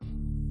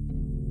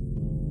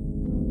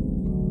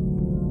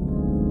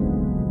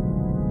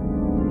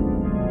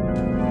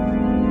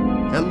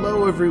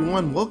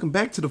everyone. Welcome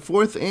back to the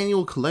 4th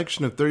annual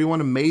collection of 31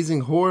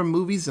 amazing horror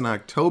movies in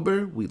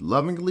October we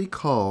lovingly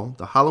call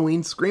the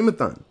Halloween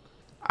Screamathon.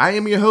 I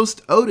am your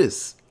host,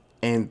 Otis,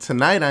 and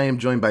tonight I am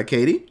joined by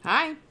Katie.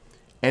 Hi.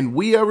 And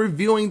we are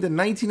reviewing the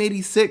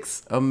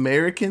 1986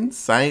 American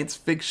science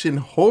fiction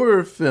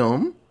horror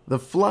film, The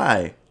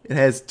Fly. It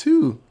has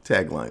 2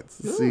 taglines.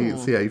 See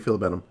how you feel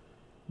about them.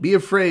 Be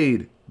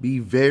afraid. Be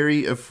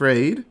very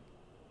afraid.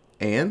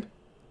 And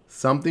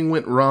something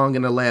went wrong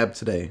in the lab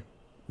today.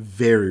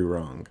 Very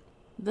wrong.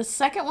 The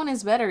second one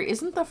is better.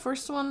 Isn't the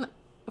first one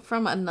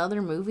from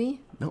another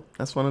movie? Nope,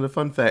 that's one of the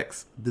fun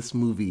facts. This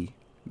movie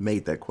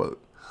made that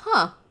quote.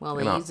 Huh. Well,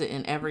 they use it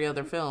in every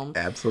other film.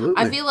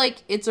 Absolutely. I feel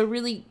like that's a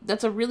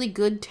really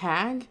good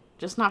tag,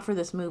 just not for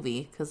this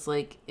movie, because,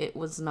 it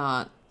was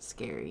not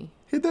scary.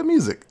 Hit that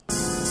music. The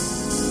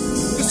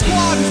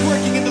squad was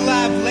working in the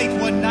lab late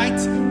one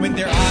night when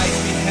their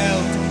eyes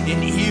beheld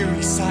an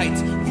eerie sight.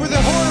 For the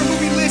horror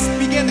movie list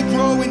began to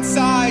grow in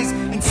size,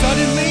 and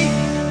suddenly,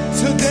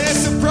 to their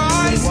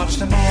surprise, they watched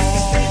them all.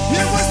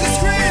 It was the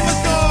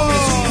Screamathon!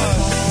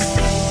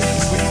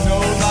 With no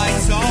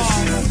lights on,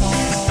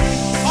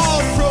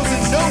 all pros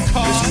and no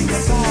cons. It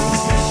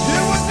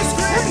was the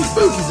Screamathon! Happy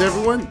Spookies,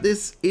 everyone.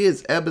 This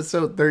is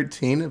episode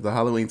 13 of the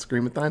Halloween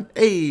Screamathon.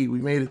 Hey, we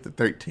made it to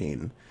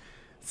 13.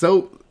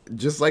 So,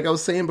 just like I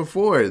was saying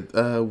before,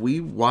 we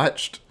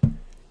watched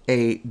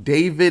a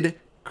David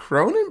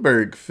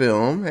Cronenberg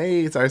film.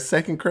 Hey, it's our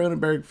second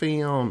Cronenberg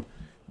film.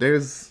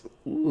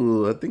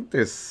 I think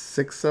there's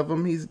 6 of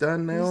them he's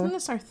done now. Isn't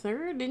this our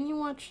third?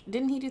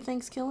 Didn't he do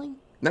Thanksgiving?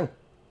 No.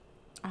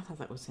 I thought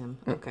that was him.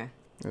 Okay.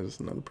 There's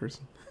another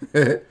person.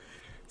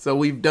 So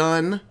we've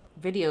done...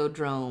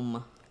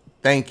 Videodrome.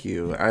 Thank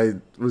you. I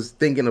was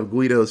thinking of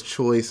Guido's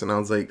Choice, and I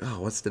was like,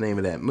 oh, what's the name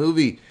of that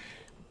movie?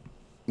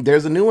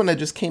 There's a new one that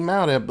just came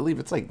out. I believe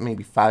it's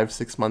maybe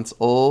 5-6 months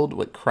old.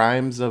 What,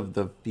 Crimes of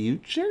the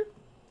Future?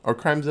 Or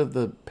Crimes of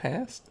the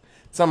Past?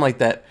 Something like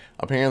that.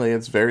 Apparently,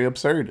 it's very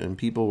absurd, and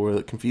people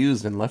were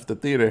confused and left the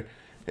theater.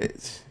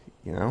 It's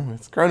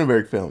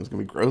Cronenberg film. It's going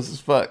to be gross as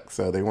fuck,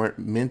 so they weren't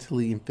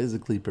mentally and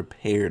physically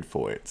prepared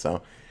for it.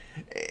 So,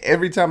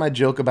 every time I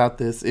joke about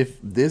this, if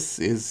this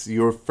is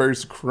your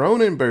first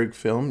Cronenberg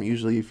film,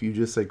 usually if you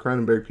just say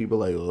Cronenberg,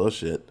 people are like, oh,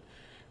 shit,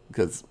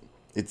 because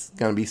it's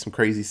going to be some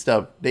crazy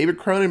stuff. David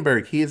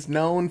Cronenberg, he is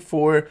known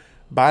for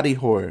body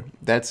horror.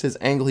 That's his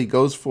angle he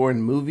goes for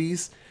in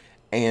movies.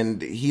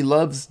 And he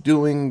loves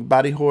doing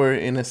body horror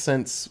in a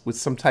sense with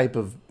some type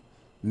of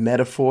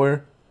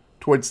metaphor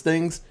towards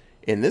things.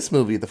 In this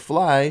movie, The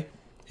Fly,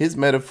 his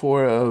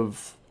metaphor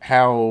of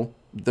how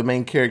the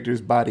main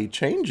character's body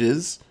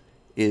changes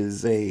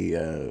is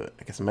a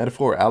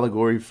metaphor,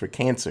 allegory for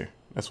cancer.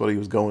 That's what he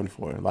was going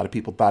for. A lot of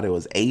people thought it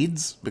was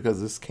AIDS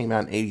because this came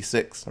out in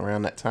 86,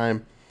 around that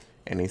time.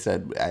 And he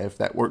said, if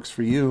that works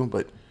for you,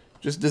 but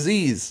just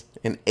disease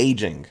and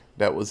aging.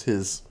 That was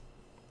his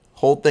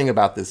whole thing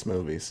about this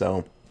movie.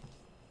 So,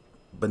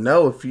 but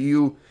no, if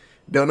you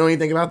don't know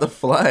anything about The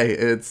Fly,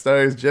 it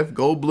stars Jeff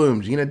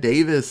Goldblum, Gina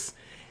Davis,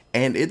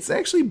 and it's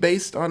actually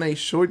based on a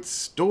short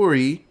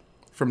story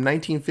from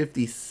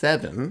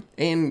 1957,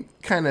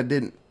 and kind of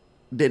didn't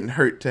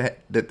hurt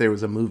that there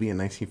was a movie in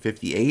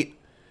 1958.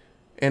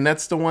 And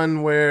that's the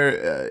one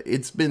where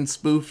it's been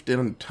spoofed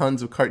in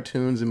tons of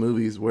cartoons and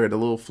movies where the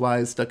little fly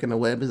is stuck in the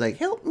web is like,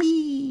 help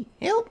me,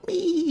 help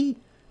me.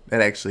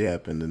 That actually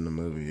happened in the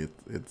movie.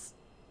 It's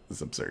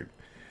absurd.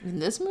 In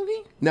this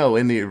movie? No,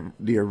 in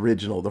the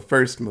original, the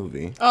first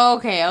movie. Oh,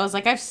 okay. I was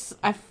like,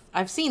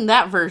 I've seen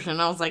that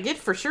version. I was like, it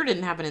for sure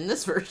didn't happen in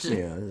this version.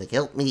 Yeah, like,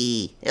 help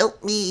me,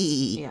 help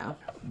me. Yeah.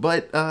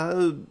 But,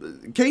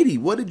 Katie,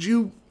 what did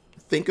you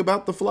think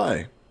about The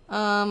Fly?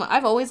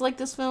 I've always liked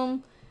this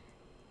film.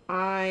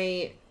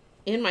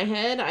 In my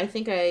head, I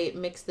think I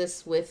mixed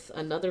this with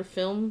another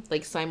film,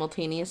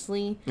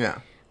 simultaneously.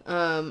 Yeah.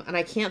 And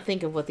I can't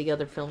think of what the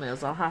other film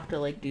is. I'll have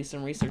to, do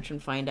some research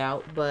and find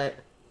out, but,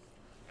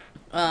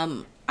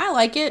 I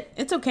like it.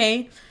 It's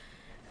okay.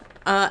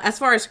 As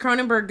far as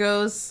Cronenberg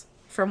goes,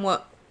 from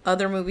what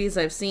other movies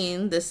I've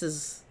seen, this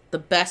is the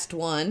best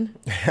one.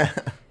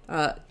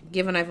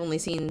 Given I've only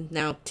seen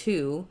now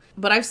 2.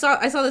 But I saw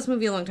this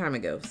movie a long time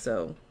ago,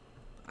 so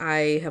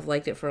I have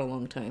liked it for a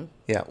long time.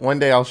 Yeah, one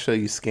day I'll show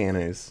you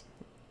Scanners.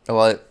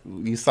 Well,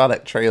 you saw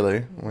that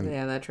trailer.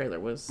 Yeah, that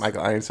trailer was...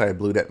 Michael Ironside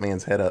blew that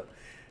man's head up.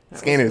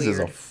 Scanners is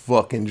a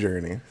fucking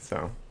journey.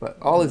 So, but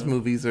all his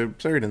movies are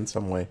absurd in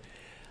some way.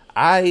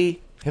 I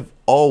have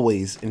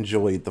always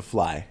enjoyed The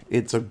Fly.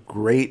 It's a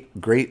great,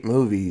 great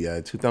movie.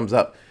 2 thumbs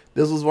up.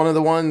 This was one of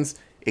the ones...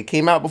 It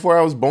came out before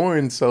I was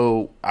born,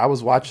 so I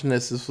was watching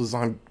this. This was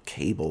on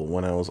cable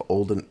when I was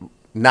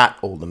not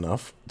old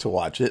enough to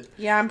watch it.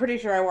 Yeah, I'm pretty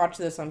sure I watched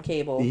this on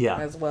cable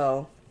as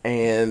well.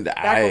 And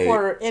Back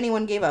before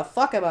anyone gave a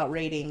fuck about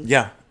ratings.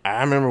 Yeah, I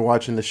remember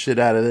watching the shit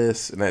out of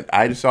this, and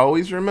I just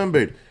always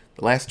remembered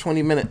the last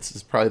 20 minutes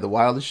is probably the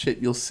wildest shit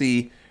you'll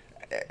see,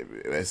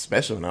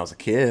 especially when I was a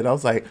kid. I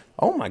was like,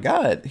 oh my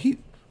God,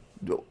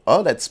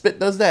 that spit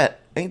does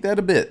that. Ain't that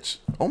a bitch?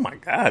 Oh my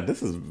God,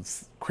 this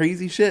is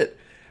crazy shit.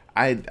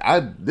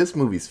 This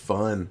movie's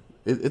fun.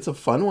 it's a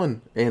fun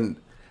one, and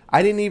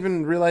I didn't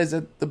even realize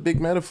that the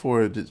big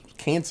metaphor is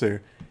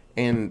cancer,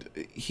 and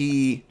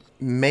he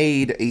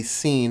made a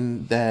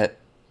scene that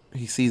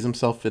he sees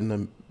himself in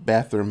the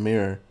bathroom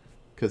mirror,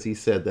 because he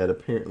said that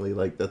apparently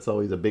like that's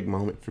always a big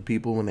moment for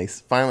people when they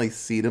finally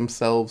see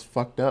themselves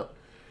fucked up.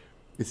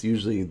 It's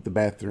usually the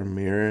bathroom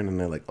mirror, and then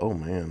they're like, oh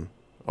man,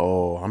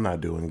 oh, I'm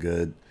not doing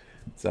good.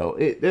 So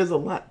there's a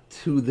lot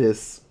to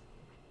this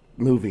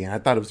movie, and I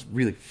thought it was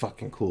really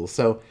fucking cool.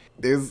 So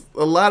there's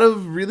a lot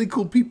of really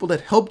cool people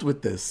that helped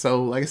with this.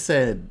 So like I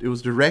said, it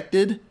was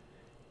directed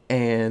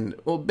and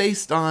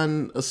based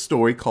on a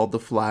story called The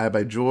Fly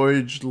by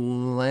George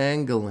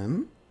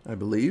Langeland, I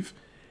believe.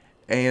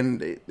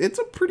 And it's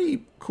a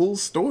pretty cool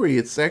story.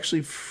 It's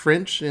actually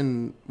French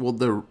and,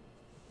 the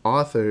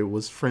author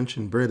was French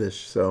and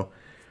British, so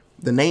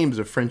the names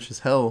are French as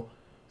hell.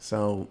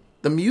 So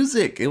the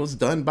music, it was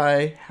done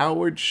by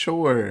Howard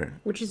Shore.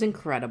 Which is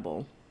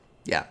incredible.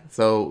 Yeah,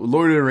 so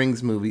Lord of the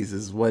Rings movies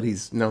is what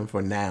he's known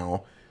for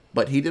now,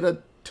 but he did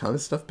a ton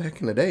of stuff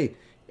back in the day.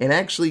 And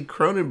actually,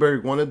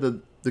 Cronenberg, one of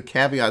the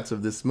caveats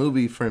of this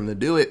movie for him to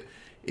do it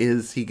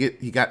is he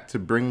got to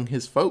bring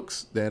his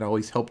folks that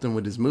always helped him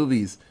with his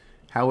movies.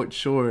 Howard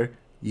Shore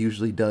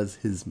usually does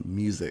his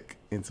music,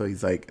 and so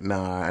he's like,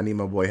 nah, I need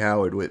my boy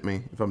Howard with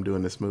me if I'm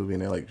doing this movie.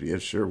 And they're like, yeah,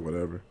 sure,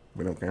 whatever,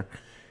 we don't care.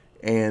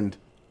 And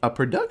a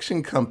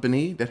production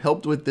company that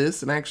helped with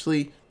this and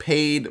actually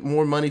paid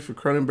more money for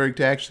Cronenberg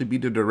to actually be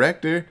the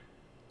director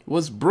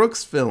was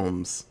Brooks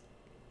Films.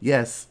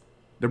 Yes,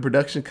 the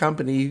production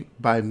company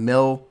by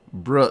Mel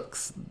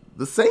Brooks.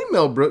 The same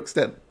Mel Brooks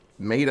that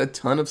made a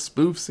ton of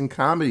spoofs and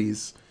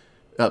comedies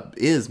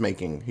is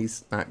making.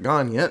 He's not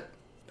gone yet.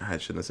 I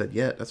shouldn't have said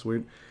yet. That's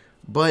weird.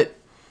 But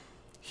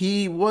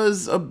he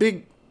was a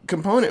big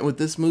component with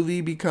this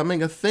movie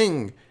becoming a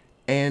thing.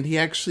 And he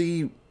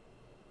actually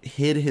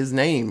hid his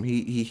name.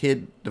 He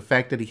hid the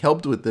fact that he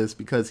helped with this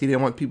because he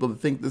didn't want people to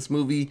think this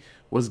movie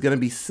was going to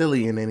be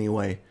silly in any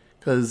way.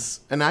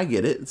 And I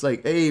get it. It's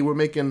like, hey, we're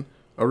making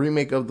a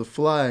remake of The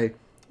Fly,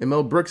 and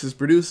Mel Brooks is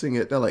producing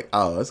it. They're like,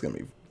 oh, that's going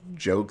to be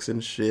jokes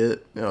and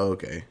shit. Oh,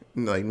 okay.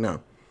 And like,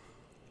 no.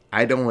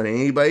 I don't want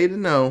anybody to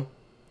know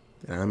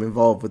that I'm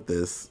involved with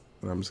this,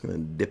 and I'm just going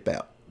to dip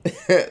out.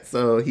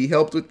 So he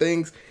helped with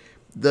things.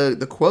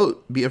 The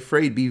quote, be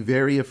afraid, be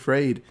very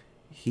afraid,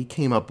 he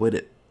came up with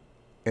it.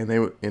 And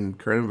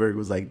Cronenberg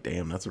was like,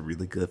 damn, that's a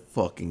really good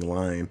fucking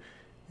line.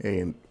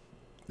 And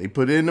they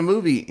put it in the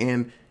movie.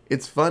 And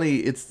it's funny.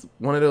 It's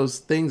one of those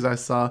things I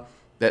saw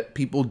that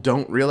people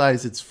don't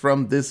realize it's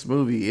from this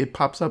movie. It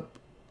pops up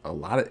a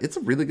lot. It's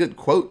a really good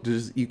quote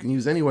you can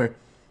use anywhere.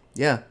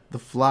 Yeah, The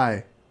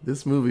Fly.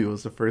 This movie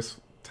was the first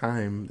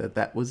time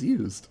that was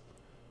used.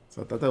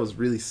 So I thought that was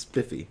really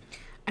spiffy.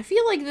 I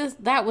feel like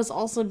that was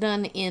also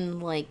done in,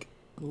 like,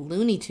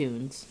 Looney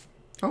Tunes.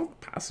 Oh,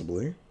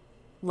 possibly.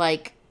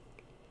 Like,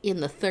 in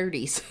the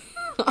 30s.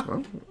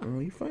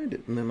 Well, you find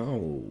it, and then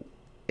I'll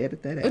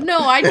edit that out. No,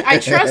 I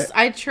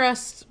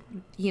trust,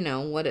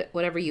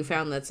 whatever you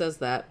found that says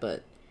that,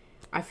 but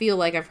I feel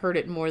like I've heard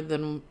it more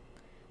than,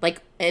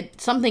 like,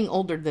 something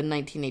older than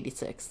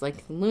 1986.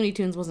 Like, Looney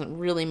Tunes wasn't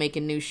really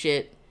making new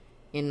shit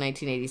in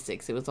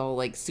 1986. It was all,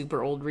 like,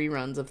 super old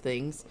reruns of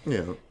things.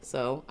 Yeah.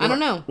 So, I don't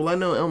know. Well, I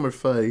know Elmer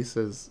Fudd, he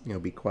says,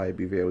 be quiet,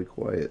 be very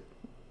quiet.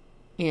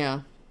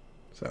 Yeah.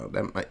 So,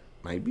 that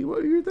might be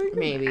what you're thinking?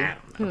 Maybe.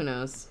 Who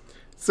knows?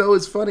 So,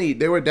 it's funny.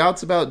 There were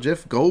doubts about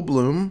Jeff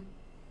Goldblum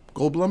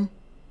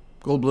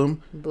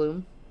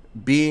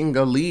being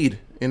a lead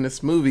in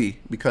this movie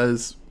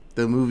because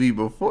the movie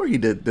before he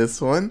did this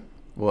one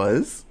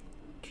was...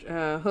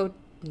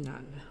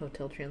 Not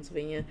Hotel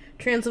Transylvania.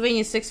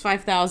 Transylvania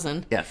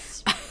 65000.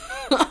 Yes.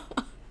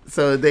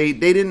 So they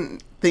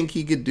didn't think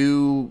he could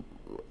do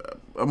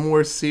a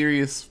more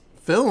serious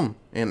film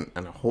and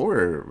a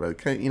horror,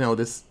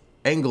 this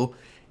angle.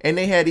 And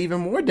they had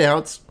even more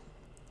doubts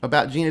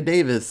about Gina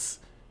Davis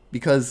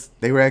because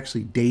they were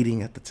actually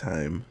dating at the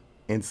time.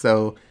 And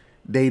so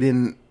they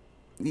didn't...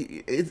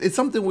 It's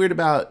something weird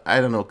about, I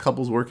don't know,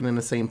 couples working in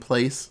the same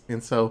place.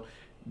 And so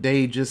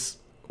they just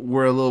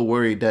were a little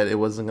worried that it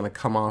wasn't going to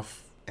come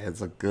off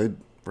as a good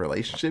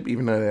relationship,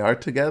 even though they are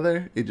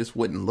together. It just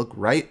wouldn't look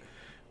right.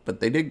 But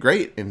they did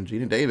great. And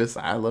Gina Davis,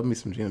 I love me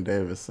some Gina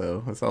Davis,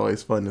 so it's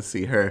always fun to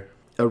see her.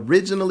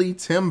 Originally,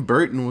 Tim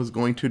Burton was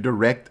going to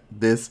direct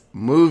this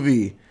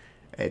movie.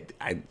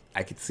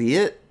 I could see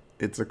it.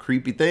 It's a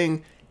creepy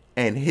thing.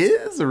 And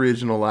his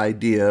original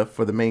idea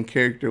for the main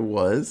character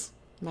was...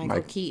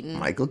 Michael Keaton.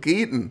 Michael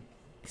Keaton.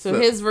 So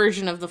his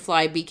version of The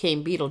Fly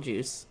became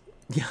Beetlejuice.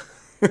 Yeah.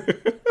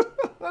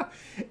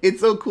 It's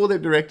so cool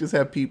that directors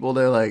have people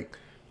that are like,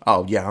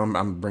 oh, yeah,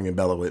 I'm bringing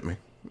Bella with me.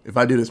 If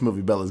I do this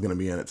movie, Bella's going to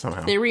be in it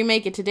somehow. They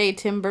remake it today.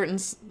 Tim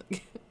Burton's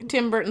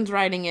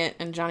writing it,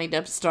 and Johnny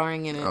Depp's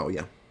starring in it. Oh,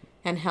 yeah.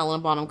 And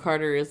Helena Bonham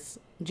Carter is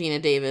Gina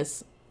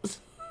Davis.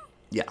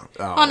 Yeah.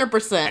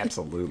 100%.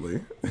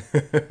 Absolutely.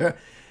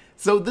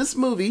 So this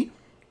movie,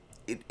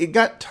 it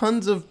got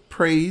tons of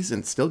praise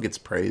and still gets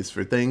praise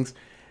for things.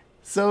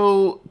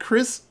 So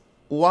Chris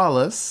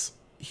Wallace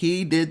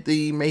he did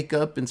the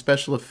makeup and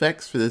special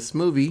effects for this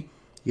movie.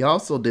 He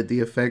also did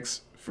the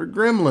effects for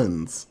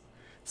Gremlins.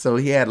 So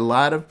he had a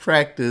lot of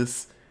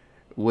practice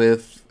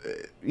with,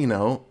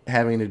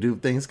 having to do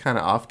things kind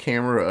of off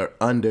camera or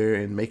under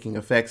and making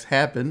effects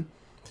happen.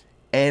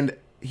 And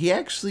he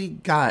actually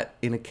got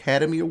an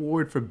Academy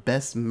Award for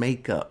Best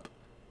Makeup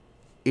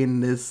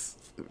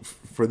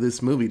for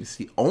this movie. It's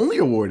the only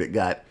award it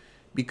got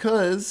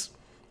because,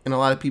 and a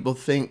lot of people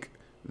think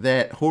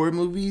that horror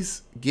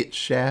movies get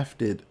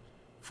shafted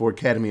for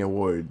Academy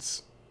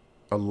Awards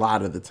a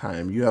lot of the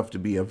time. You have to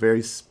be a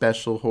very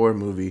special horror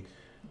movie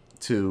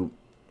to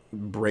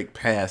break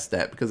past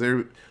that, because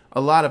there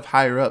a lot of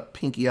higher up,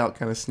 pinky out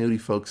kind of snooty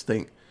folks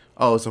think,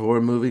 oh, it's a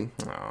horror movie?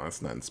 Oh,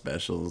 it's nothing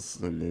special.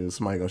 Somebody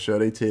gonna show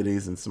their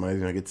titties and somebody's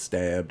gonna get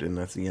stabbed and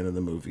that's the end of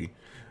the movie.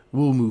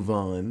 We'll move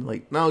on.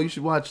 Like, no, you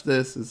should watch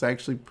this. It's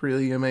actually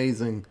pretty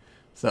amazing.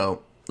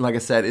 So, like I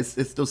said, it's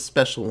those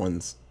special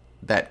ones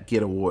that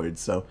get awards.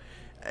 So,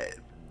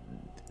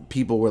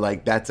 people were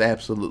like, that's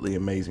absolutely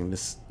amazing.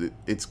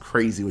 It's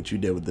crazy what you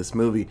did with this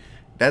movie.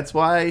 That's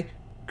why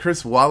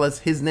Chris Wallace,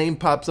 his name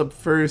pops up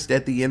first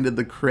at the end of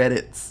the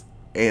credits.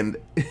 And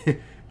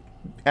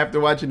after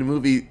watching the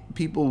movie,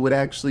 people would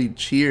actually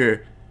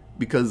cheer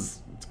because,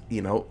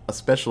 a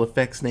special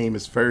effects name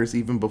is first,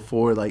 even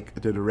before, like,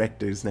 the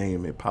director's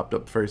name. It popped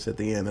up first at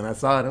the end. And I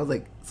saw it, I was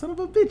like, son of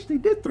a bitch, they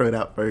did throw it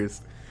out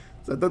first.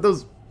 So I thought that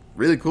was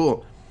really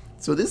cool.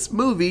 So this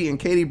movie, and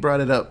Katie brought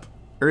it up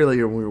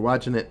earlier when we were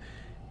watching it,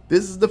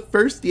 this is the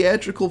first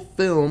theatrical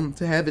film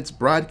to have its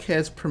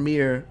broadcast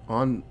premiere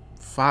on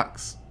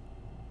Fox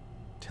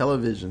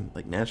television,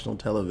 like national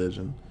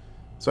television.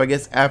 So I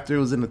guess after it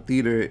was in the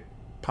theater, it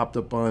popped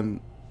up on,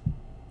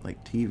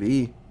 like,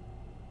 TV.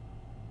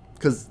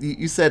 Because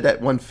you said that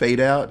one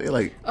fade out.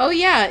 Oh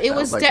yeah, it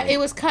was like it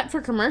was cut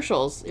for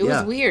commercials. It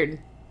was weird.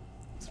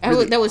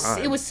 Really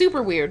it was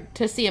super weird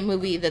to see a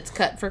movie that's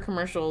cut for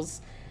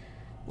commercials.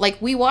 Like,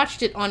 we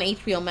watched it on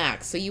HBO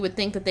Max, so you would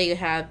think that they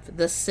had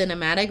the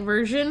cinematic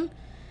version,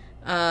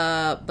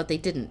 but they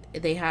didn't.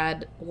 They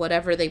had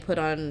whatever they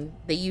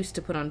used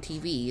to put on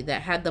TV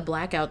that had the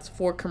blackouts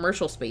for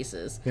commercial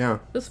spaces. Yeah.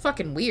 It was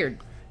fucking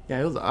weird.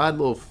 Yeah, it was an odd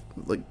little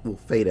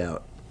fade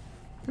out.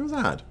 It was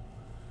odd.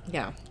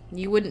 Yeah.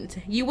 You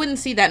wouldn't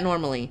see that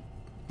normally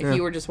if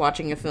you were just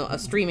watching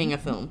streaming a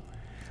film.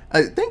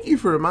 Thank you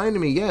for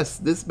reminding me. Yes,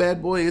 this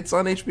bad boy, it's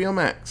on HBO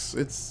Max.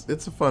 It's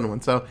a fun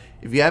one. So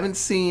if you haven't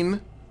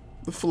seen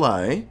The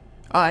Fly,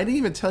 I didn't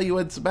even tell you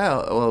what it's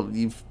about. Well,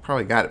 you've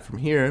probably got it from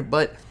here,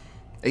 but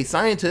a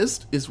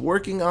scientist is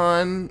working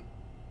on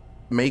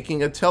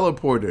making a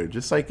teleporter,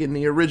 just like in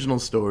the original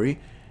story,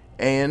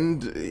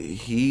 and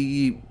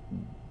he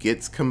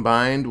gets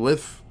combined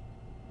with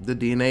the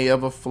DNA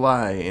of a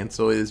fly, and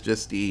so it is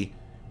just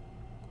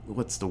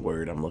what's the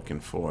word I'm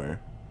looking for?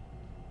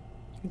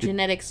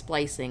 Genetic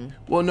splicing.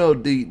 Well, no,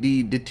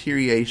 the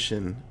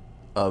deterioration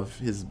of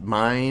his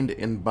mind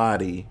and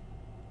body.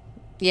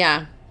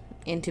 Yeah,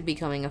 into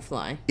becoming a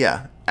fly.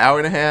 Yeah,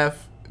 1.5-hour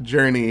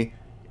journey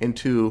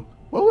into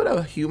what would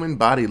a human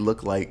body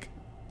look like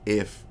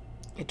if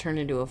it turned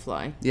into a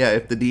fly. Yeah,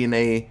 if the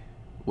DNA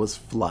was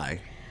fly.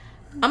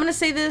 I'm going to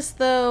say this,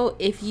 though.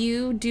 If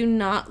you do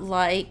not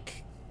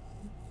like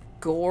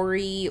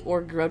gory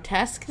or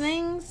grotesque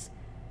things,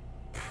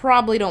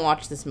 probably don't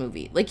watch this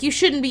movie. Like, you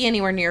shouldn't be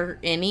anywhere near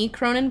any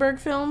Cronenberg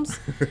films.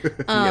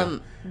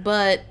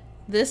 But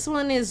this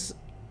one is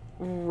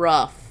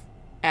rough.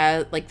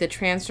 Like, the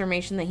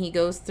transformation that he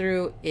goes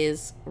through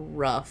is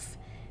rough.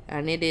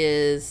 And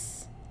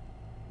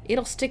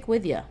it'll stick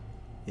with you.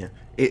 Yeah.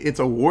 It's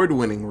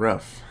award-winning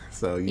rough.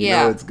 So, you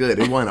know it's good.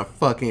 It won a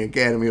fucking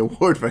Academy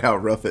Award for how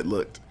rough it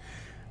looked.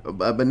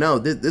 But no,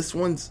 this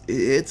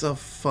it's a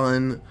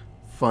fun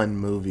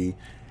movie.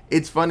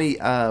 It's funny,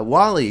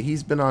 Wally,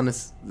 he's been on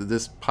this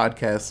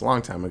podcast a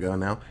long time ago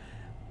now,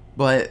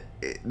 but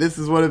this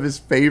is one of his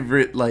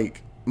favorite,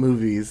 like,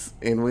 movies,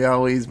 and we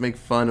always make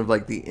fun of,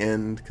 like, the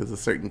end, because a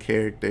certain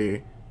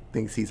character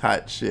thinks he's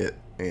hot shit,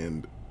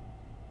 and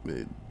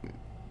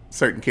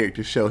certain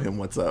characters show him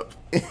what's up,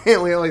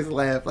 and we always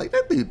laugh, like,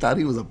 that dude thought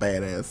he was a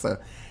badass. So,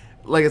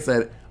 like I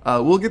said,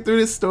 we'll get through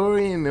this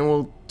story, and then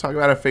we'll talk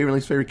about our favorite and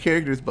least favorite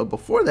characters, but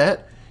before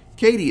that,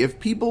 Katie, if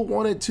people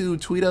wanted to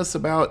tweet us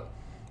about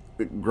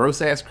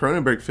gross-ass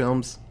Cronenberg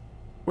films,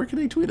 where can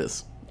they tweet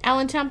us?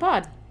 Allentown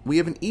Pod. We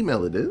have an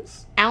email, it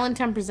is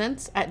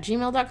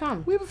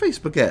allentownpresents@gmail.com. We have a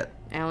Facebook at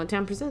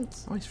Allentown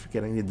Presents. I always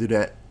forget I need to do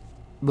that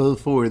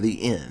before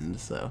the end,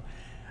 so.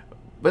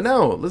 But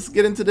no, let's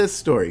get into this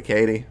story,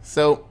 Katie.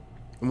 So,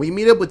 we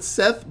meet up with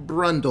Seth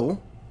Brundle.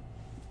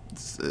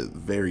 It's a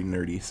very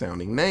nerdy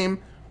sounding name.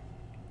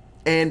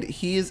 And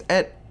he is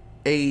at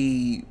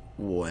a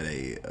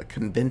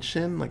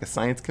convention, like a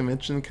science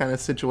convention kind of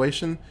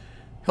situation,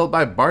 held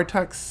by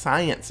Bartok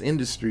Science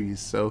Industries.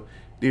 So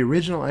the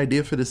original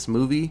idea for this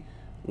movie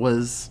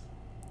was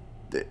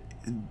that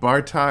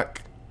Bartok,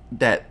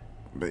 that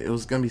it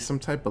was going to be some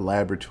type of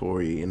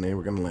laboratory, and they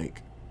were going to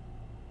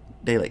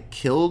they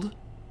killed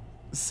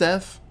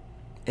Seth,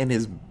 and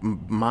his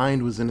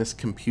mind was in his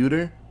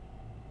computer,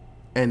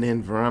 and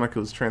then Veronica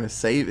was trying to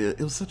save it.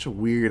 It was such a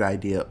weird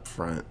idea up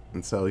front,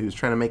 and so he was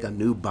trying to make a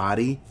new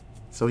body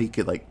so he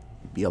could like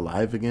be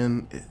alive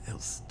again. It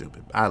was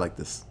stupid. I like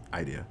this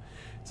idea.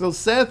 So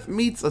Seth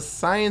meets a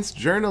science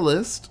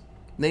journalist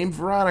named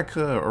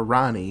Veronica, or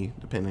Ronnie,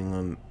 depending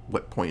on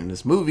what point in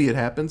this movie it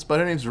happens, but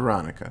her name's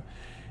Veronica.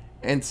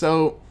 And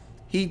so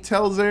he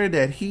tells her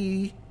that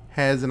he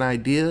has an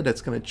idea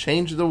that's going to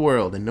change the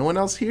world, and no one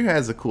else here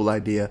has a cool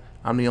idea.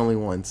 I'm the only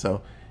one,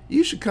 so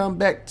you should come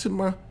back to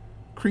my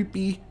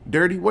creepy,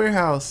 dirty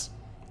warehouse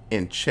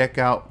and check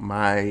out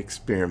my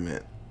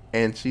experiment.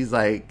 And she's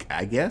like,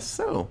 I guess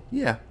so.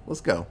 Yeah,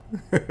 let's go.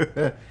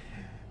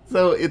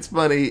 So it's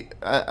funny.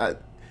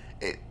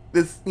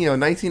 This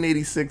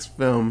 1986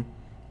 film,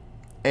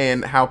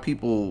 and how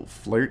people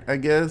flirt, I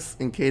guess.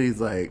 And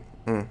Katie's like,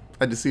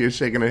 I just see her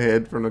shaking her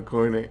head from the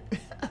corner.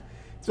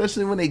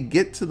 Especially when they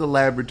get to the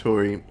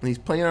laboratory and he's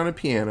playing on a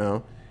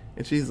piano,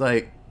 and she's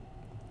like,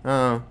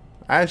 oh,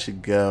 I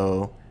should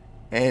go.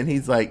 And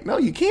he's like, no,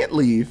 you can't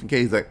leave. And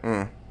Katie's like,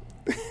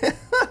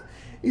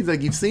 He's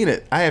like, you've seen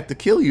it. I have to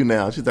kill you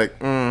now. She's like,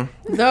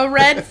 The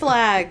red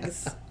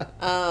flags.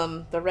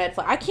 The red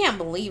flag. I can't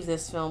believe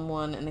this film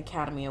won an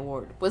Academy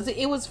Award.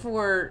 It was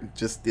for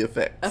just the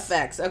effects.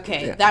 Effects.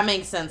 Okay, yeah. That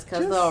makes sense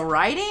because the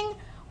writing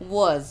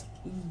was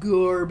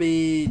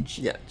garbage.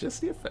 Yeah,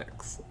 just the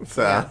effects.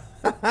 So,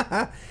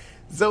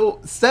 so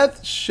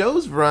Seth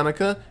shows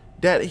Veronica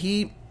that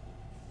he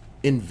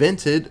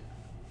invented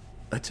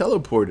a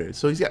teleporter.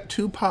 So he's got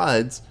 2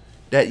 pods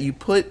that you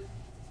put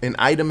an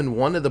item in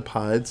one of the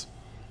pods,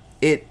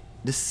 it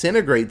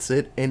disintegrates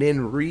it, and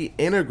then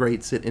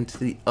reintegrates it into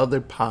the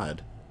other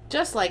pod.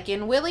 Just like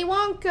in Willy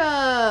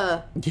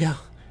Wonka. Yeah,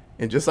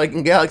 and just like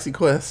in Galaxy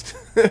Quest.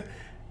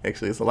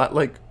 Actually, it's a lot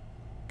like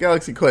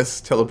Galaxy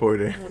Quest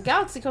teleporter. Well,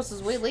 Galaxy Quest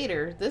is way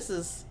later. This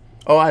is...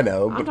 Oh, I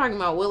know. I'm talking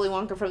about Willy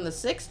Wonka from the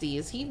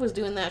 60s. He was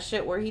doing that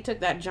shit where he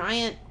took that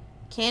giant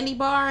candy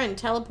bar and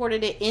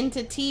teleported it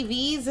into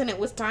TVs, and it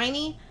was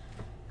tiny.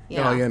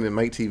 Yeah. Oh, yeah, and then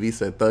Mike TV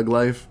said Thug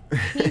Life.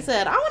 He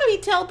said, I want to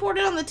be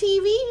teleported on the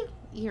TV.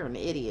 You're an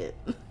idiot.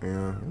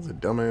 Yeah, he was a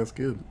dumbass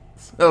kid.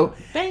 So,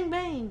 bang,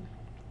 bang.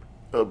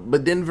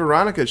 But then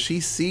Veronica, she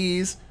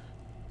sees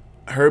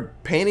her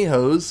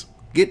pantyhose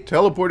get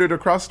teleported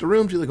across the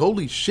room. She's like,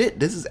 holy shit,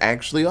 this is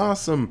actually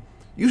awesome.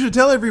 You should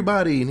tell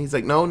everybody. And he's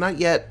like, no, not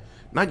yet.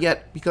 Not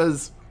yet,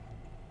 because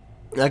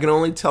I can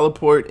only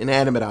teleport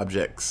inanimate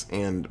objects.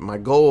 And my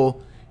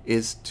goal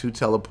is to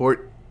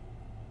teleport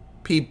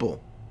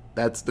people.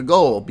 That's the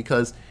goal,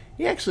 because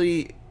he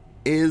actually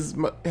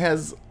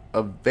has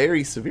a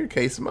very severe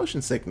case of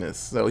motion sickness.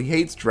 So he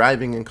hates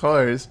driving in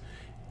cars,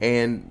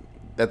 and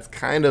that's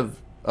kind of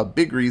a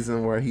big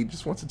reason why he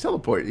just wants to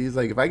teleport. He's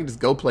like, if I can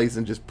just go place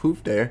and just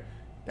poof there,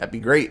 that'd be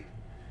great.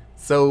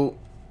 So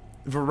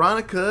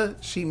Veronica,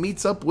 she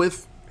meets up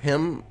with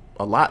him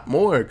a lot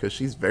more because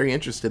she's very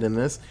interested in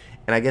this.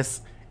 And I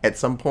guess at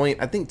some point,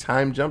 I think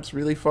time jumps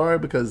really far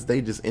because they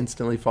just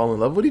instantly fall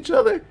in love with each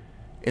other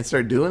and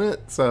start doing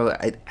it. So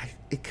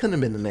it couldn't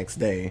have been the next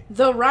day.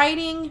 The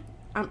writing,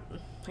 I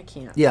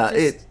can't. Yeah,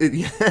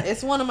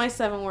 it's one of my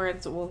 7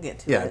 words. We'll get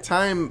to it. Yeah,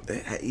 time.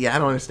 Yeah, I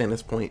don't understand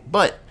this point.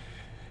 But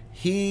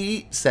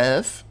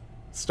Seth,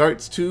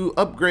 starts to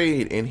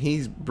upgrade, and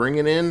he's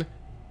bringing in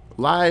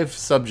live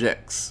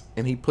subjects,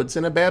 and he puts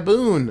in a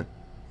baboon,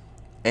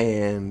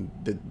 and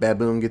the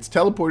baboon gets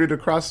teleported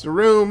across the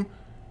room.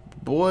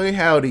 Boy,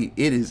 howdy,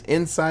 it is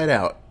inside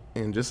out.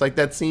 And just like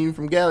that scene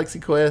from Galaxy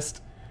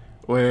Quest,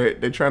 where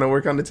they're trying to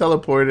work on the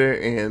teleporter,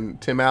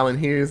 and Tim Allen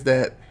hears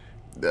that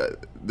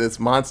this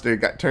monster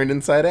got turned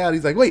inside out.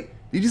 He's like, wait,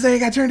 did you say it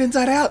got turned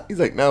inside out? He's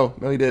like, no,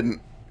 he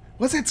didn't.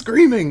 What's that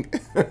screaming?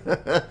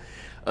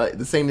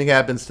 The same thing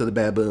happens to the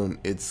baboon.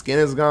 Its skin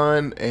is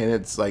gone, and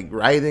it's like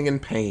writhing in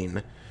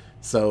pain.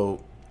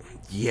 So,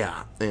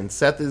 yeah. And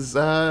Seth is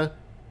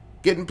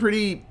getting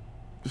pretty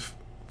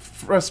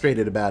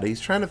frustrated about it.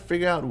 He's trying to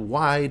figure out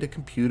why the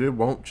computer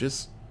won't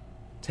just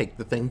take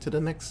the thing to the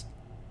next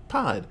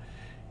pod.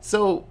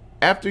 So,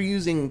 after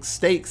using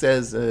stakes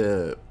as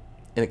an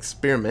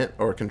experiment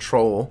or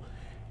control,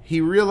 he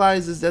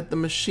realizes that the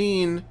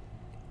machine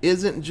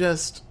isn't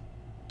just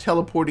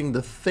teleporting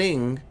the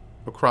thing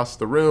across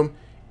the room,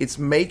 it's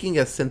making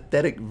a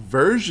synthetic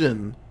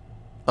version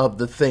of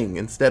the thing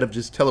instead of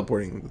just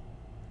teleporting.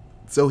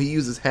 So he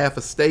uses half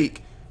a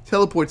steak,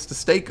 teleports the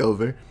steak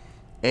over,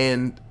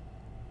 and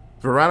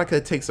Veronica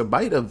takes a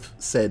bite of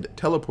said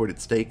teleported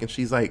steak, and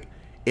she's like,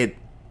 it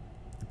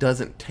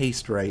doesn't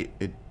taste right.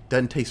 It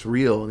doesn't taste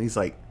real. And he's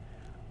like,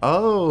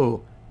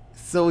 oh,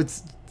 so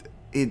it's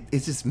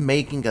just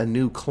making a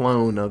new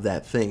clone of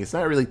that thing. It's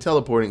not really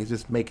teleporting, it's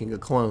just making a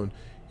clone.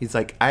 He's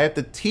like, I have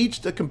to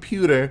teach the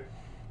computer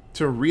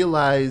to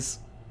realize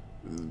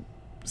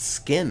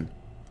skin,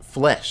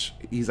 flesh.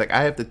 He's like,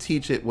 I have to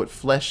teach it what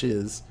flesh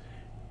is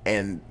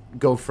and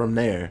go from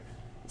there.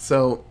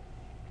 So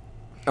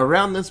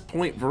around this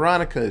point,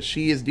 Veronica,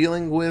 she is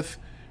dealing with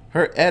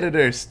her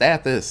editor,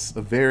 Stathis,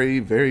 a very,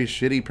 very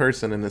shitty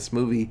person in this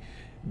movie.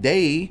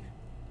 They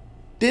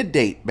did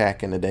date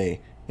back in the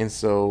day. And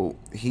so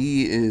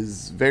he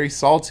is very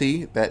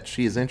salty that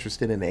she is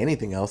interested in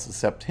anything else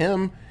except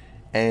him,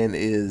 and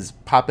is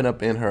popping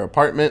up in her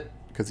apartment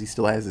because he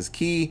still has his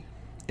key,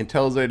 and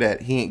tells her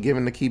that he ain't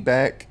giving the key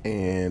back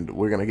and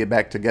we're going to get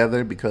back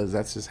together because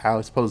that's just how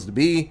it's supposed to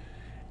be.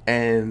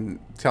 And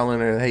telling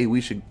her, hey, we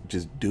should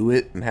just do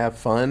it and have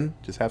fun,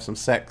 just have some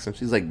sex. And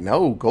she's like,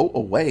 no, go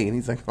away. And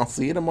he's like, I'll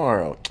see you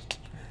tomorrow.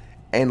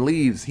 And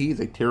leaves. He's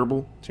a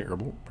terrible,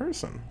 terrible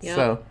person. Yep.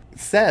 So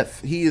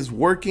Seth, he is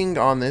working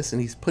on this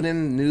and he's put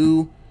in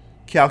new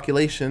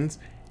calculations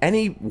and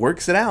he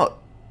works it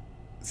out.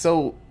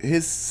 So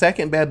his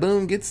second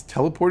baboon gets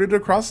teleported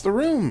across the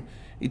room.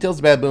 He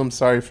tells Baboon,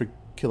 sorry for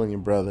killing your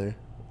brother.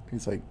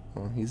 He's like,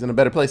 well, he's in a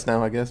better place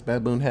now, I guess.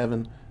 Baboon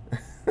heaven.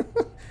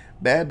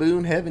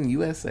 Baboon heaven,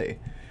 USA.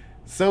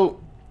 So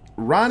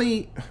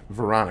Veronica,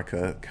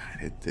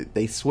 God,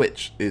 they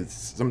switch.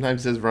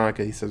 Sometimes it says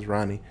Veronica, he says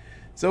Ronnie.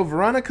 So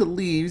Veronica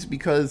leaves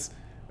because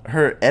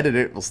her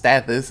editor,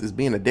 Stathis, is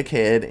being a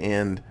dickhead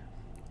and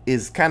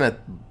is kind of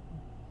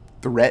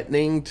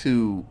threatening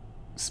to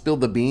spill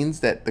the beans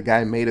that the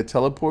guy made a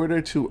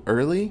teleporter too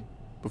early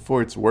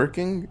before it's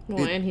working.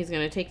 Well, and he's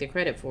going to take the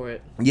credit for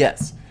it.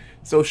 Yes.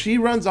 So she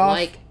runs off.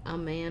 Like a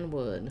man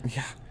would.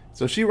 Yeah.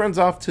 So she runs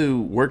off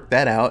to work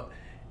that out.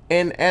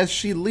 And as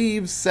she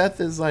leaves, Seth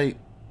is like,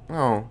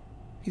 oh,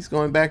 he's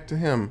going back to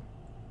him.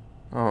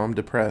 Oh, I'm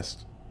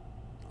depressed.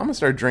 I'm going to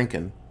start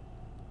drinking.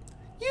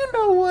 You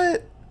know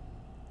what?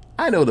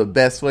 I know the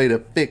best way to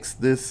fix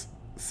this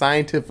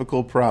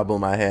scientifical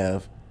problem I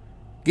have.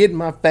 Getting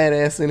my fat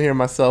ass in here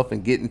myself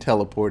and getting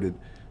teleported.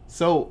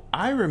 So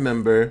I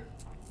remember,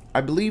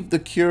 I believe the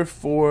cure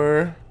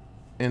for,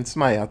 and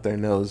somebody out there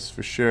knows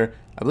for sure,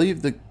 I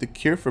believe the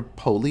cure for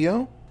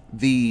polio,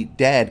 the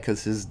dad,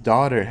 because his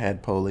daughter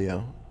had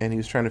polio and he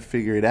was trying to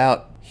figure it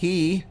out,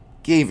 he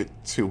gave it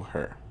to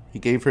her. He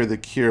gave her the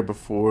cure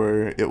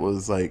before it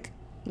was like...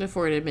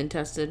 Before it had been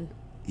tested.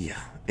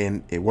 Yeah,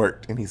 and it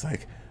worked. And he's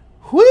like,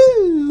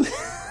 whoo!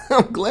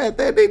 I'm glad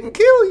that didn't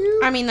kill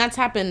you. I mean, that's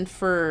happened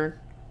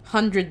for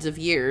hundreds of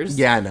years.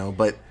 Yeah, I know,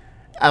 but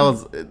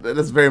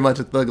that's very much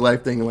a thug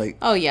life thing. Like,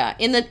 oh yeah,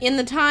 in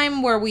the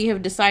time where we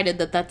have decided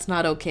that that's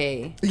not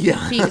okay.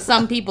 Yeah,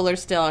 some people are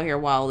still out here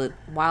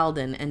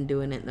wilding and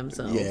doing it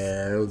themselves.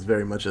 Yeah, it was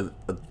very much a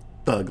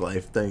thug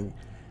life thing.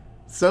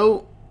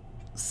 So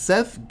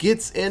Seth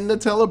gets in the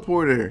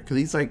teleporter because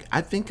he's like,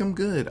 I think I'm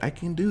good. I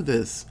can do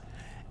this.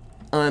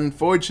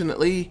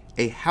 Unfortunately,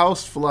 a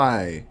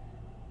housefly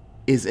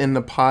is in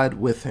the pod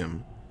with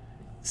him.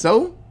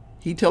 So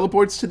he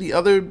teleports to the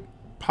other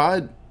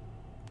pod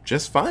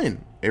just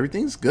fine.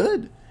 Everything's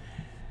good.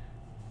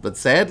 But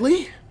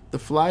sadly, the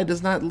fly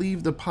does not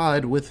leave the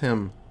pod with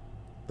him.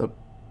 The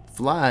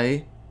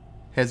fly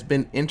has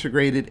been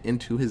integrated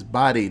into his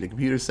body. The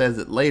computer says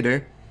it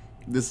later.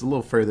 This is a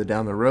little further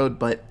down the road,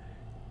 but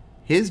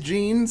his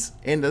genes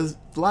and the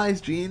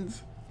fly's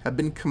genes have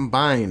been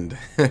combined.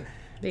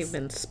 They've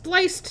been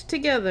spliced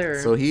together.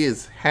 So he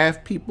is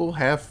half people,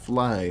 half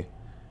fly.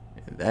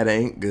 And that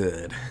ain't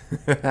good.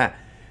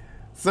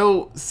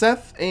 So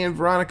Seth and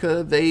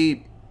Veronica,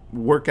 they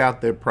work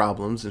out their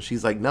problems. And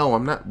she's like, no,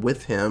 I'm not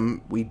with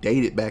him. We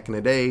dated back in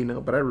the day.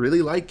 No, but I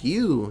really like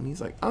you. And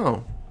he's like,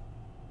 oh,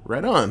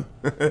 right on.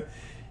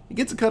 He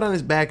gets a cut on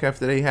his back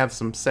after they have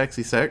some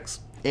sexy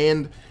sex.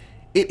 And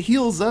it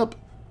heals up.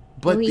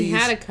 But he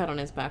had a cut on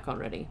his back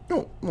already.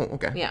 Oh,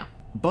 okay. Yeah.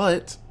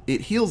 But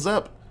it heals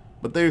up.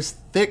 But there's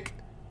thick,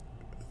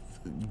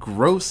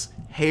 gross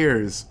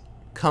hairs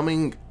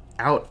coming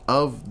out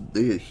of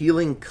the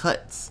healing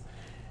cuts.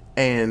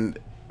 And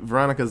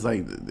Veronica's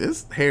like,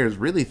 this hair is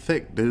really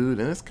thick,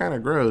 dude, and it's kind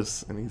of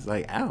gross. And he's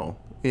like, ow.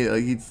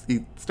 He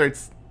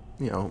starts,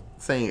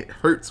 saying it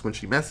hurts when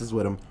she messes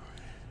with him.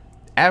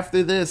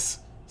 After this,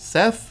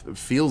 Seth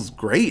feels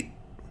great.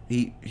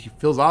 He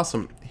feels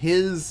awesome.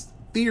 His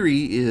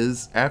theory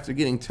is, after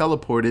getting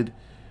teleported,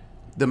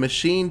 the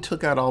machine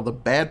took out all the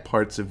bad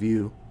parts of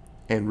you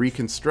and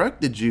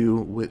reconstructed you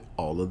with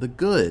all of the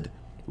good,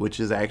 which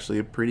is actually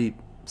a pretty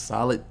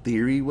solid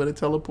theory with a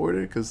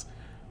teleporter, because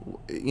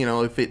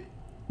if it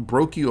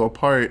broke you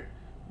apart,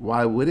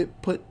 why would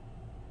it put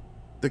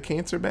the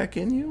cancer back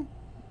in you?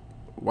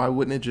 Why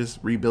wouldn't it just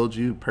rebuild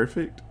you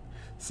perfect?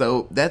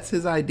 So that's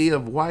his idea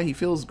of why he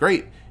feels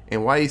great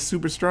and why he's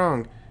super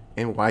strong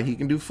and why he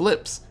can do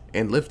flips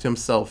and lift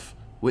himself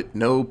with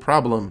no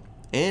problem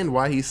and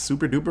why he's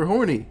super duper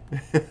horny.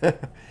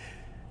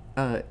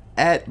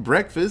 At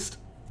breakfast,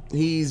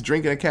 he's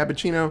drinking a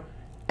cappuccino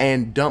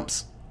and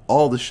dumps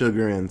all the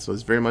sugar in. So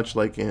it's very much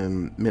like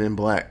in Men in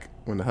Black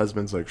when the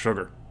husband's like,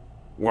 sugar,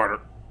 water,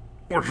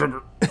 more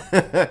sugar.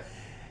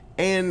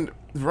 And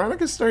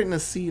Veronica's starting to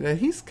see that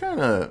he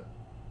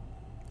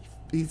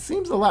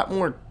seems a lot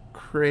more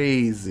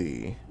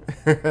crazy.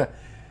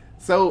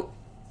 So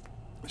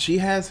she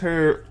has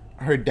her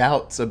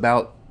doubts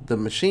about the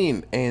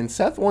machine, and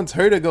Seth wants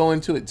her to go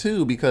into it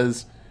too,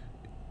 because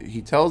he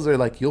tells her,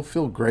 like, you'll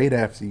feel great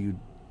after you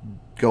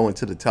go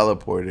into the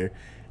teleporter.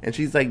 And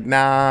she's like,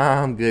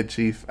 nah, I'm good,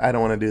 Chief. I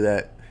don't want to do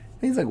that.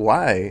 And he's like,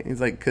 why?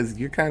 He's like, because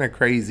you're kind of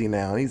crazy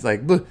now. And he's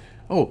like,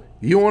 oh,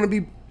 you want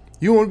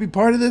to be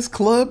part of this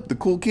club, the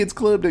cool kids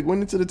club that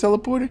went into the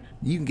teleporter?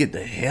 You can get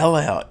the hell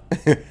out.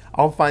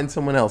 I'll find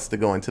someone else to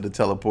go into the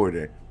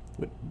teleporter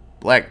with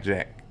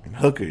blackjack and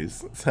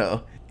hookers.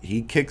 So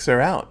he kicks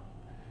her out.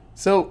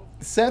 So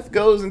Seth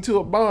goes into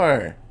a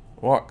bar,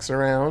 walks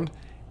around,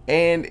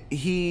 and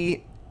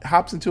he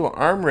hops into an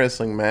arm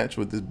wrestling match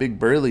with this big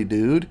burly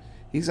dude.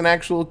 He's an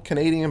actual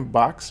Canadian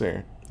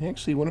boxer. He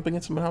actually went up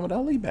against Muhammad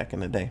Ali back in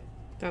the day.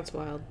 That's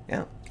wild.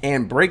 Yeah.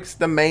 And breaks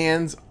the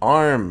man's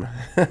arm.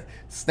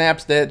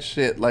 Snaps that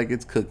shit like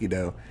it's cookie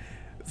dough.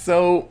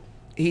 So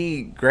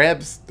he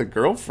grabs the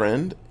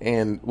girlfriend,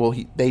 and, well,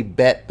 they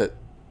bet that,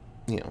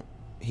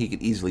 he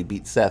could easily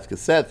beat Seth.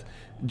 Because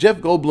Jeff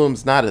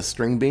Goldblum's not a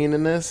string bean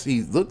in this.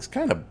 He looks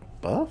kind of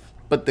buff.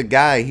 But the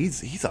guy,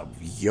 he's a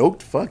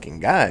yoked fucking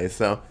guy.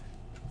 So,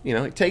 he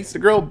takes the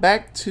girl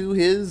back to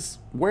his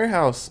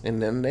warehouse,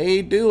 and then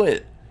they do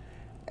it.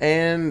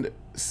 And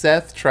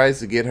Seth tries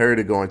to get her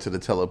to go into the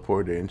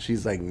teleporter, and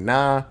she's like,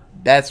 nah,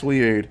 that's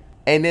weird.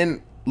 And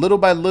then little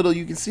by little,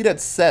 you can see that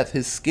Seth,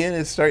 his skin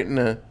is starting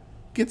to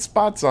get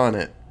spots on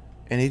it,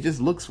 and he just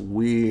looks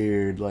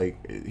weird.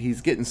 Like, he's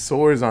getting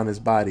sores on his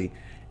body,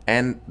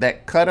 and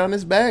that cut on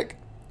his back,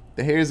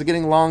 the hairs are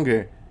getting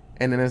longer,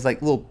 and then there's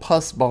like little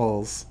pus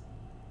balls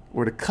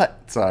where the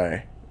cuts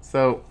are.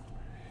 So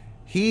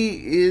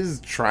he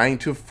is trying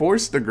to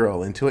force the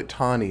girl into it.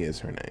 Tawny is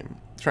her name.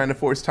 Trying to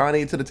force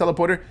Tawny into the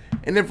teleporter,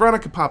 and then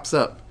Veronica pops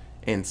up,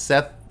 and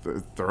Seth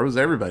throws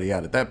everybody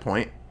out at that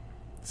point.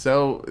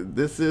 So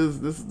this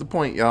is the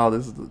point, y'all.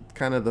 This is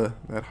kind of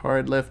that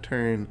hard left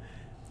turn.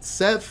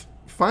 Seth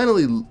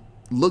finally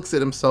looks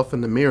at himself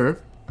in the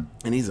mirror,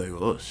 and he's like,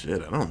 oh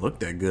shit, I don't look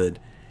that good.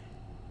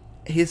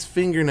 His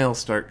fingernails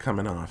start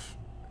coming off,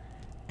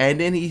 and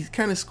then he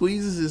kind of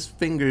squeezes his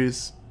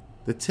fingers,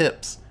 the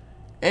tips,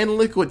 and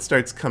liquid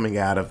starts coming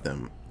out of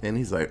them. And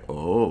he's like,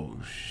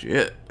 oh,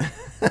 shit.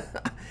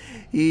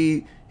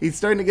 He's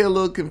starting to get a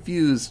little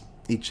confused.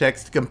 He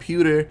checks the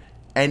computer,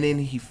 and then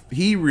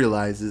he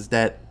realizes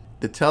that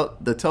the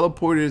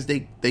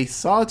teleporters, they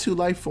saw two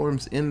life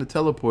forms in the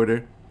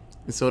teleporter,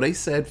 and so they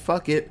said,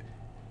 fuck it,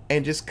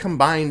 and just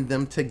combined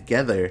them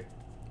together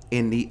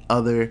in the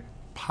other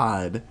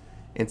pod.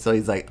 And so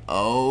he's like,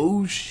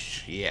 oh,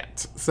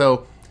 shit.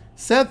 So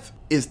Seth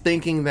is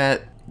thinking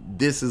that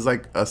this is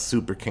like a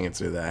super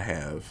cancer that I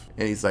have.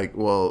 And he's like,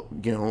 well,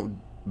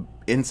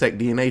 insect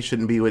DNA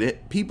shouldn't be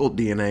with people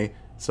DNA,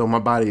 so my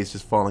body is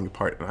just falling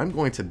apart and I'm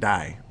going to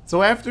die.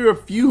 So after a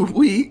few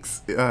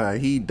weeks,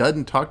 he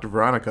doesn't talk to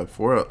Veronica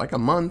for like a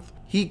month.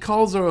 He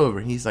calls her over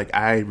and he's like,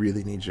 I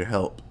really need your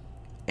help.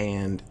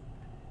 And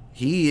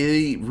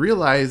he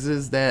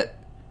realizes that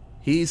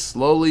he's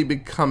slowly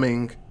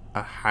becoming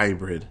a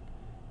hybrid.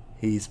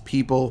 He's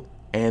people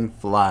and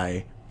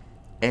fly.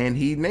 And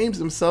he names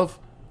himself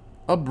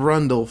a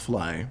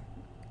Brundlefly,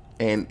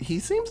 and he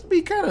seems to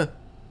be kind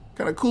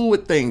of cool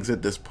with things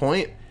at this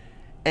point.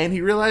 And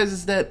he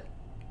realizes that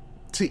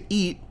to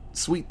eat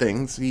sweet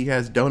things, he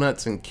has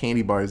donuts and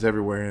candy bars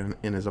everywhere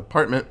in his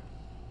apartment.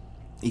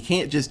 He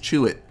can't just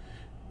chew it.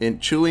 In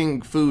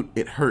chewing food,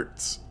 it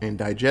hurts. In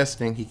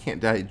digesting, he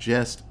can't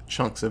digest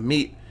chunks of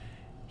meat.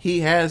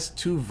 He has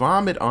to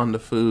vomit on the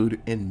food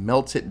and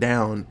melt it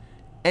down,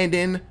 and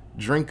then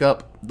drink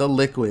up the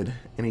liquid.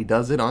 And he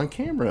does it on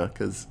camera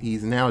because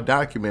he's now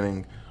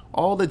documenting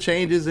all the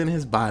changes in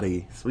his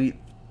body.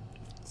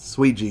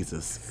 Sweet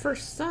Jesus. For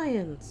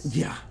science.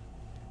 Yeah.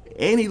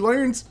 And he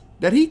learns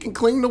that he can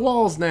clean the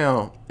walls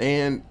now.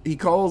 And he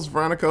calls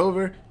Veronica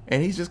over,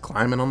 and he's just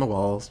climbing on the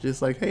walls,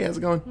 just like, hey, how's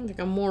it going? Like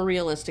a more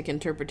realistic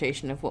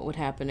interpretation of what would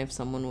happen if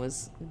someone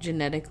was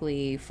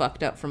genetically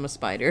fucked up from a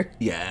spider.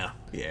 Yeah,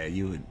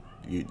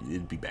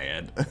 it'd be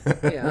bad.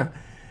 Yeah.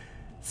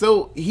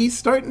 So he's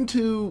starting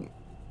to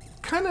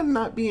kind of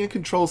not be in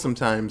control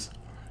sometimes.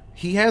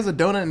 He has a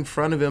donut in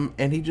front of him,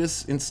 and he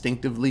just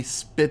instinctively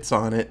spits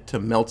on it to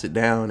melt it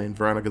down. And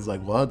Veronica's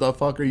like, what the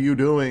fuck are you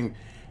doing?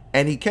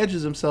 And he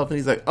catches himself, and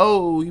he's like,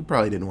 oh, you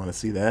probably didn't want to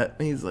see that.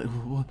 And he's like,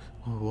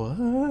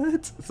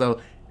 what?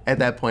 So at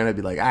that point, I'd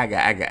be like, I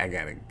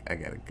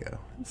gotta go.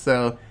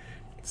 So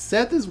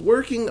Seth is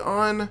working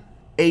on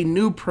a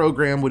new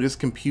program with his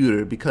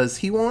computer because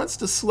he wants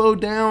to slow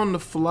down the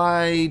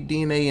fly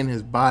DNA in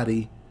his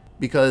body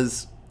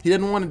because he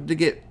didn't want it to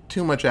get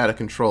too much out of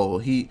control.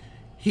 He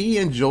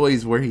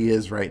enjoys where he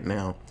is right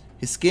now.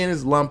 His skin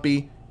is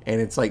lumpy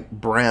and it's like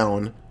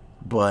brown,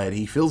 but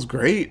he feels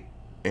great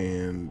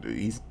and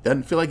he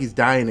doesn't feel like he's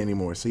dying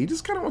anymore. So he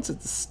just kind of wants it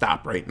to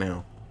stop right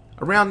now.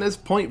 Around this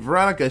point,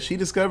 Veronica, she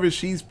discovers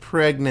she's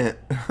pregnant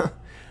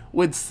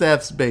with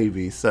Seth's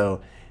baby.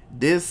 So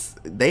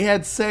they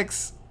had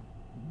sex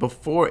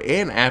before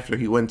and after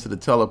he went to the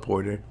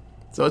teleporter.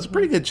 So it's a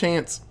pretty good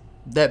chance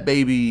that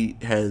baby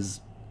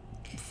has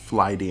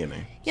fly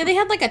DNA. Yeah, they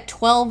had like a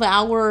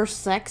 12-hour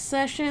sex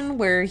session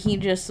where he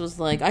just was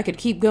like, I could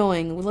keep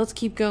going. Well, let's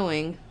keep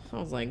going. I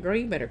was like, girl,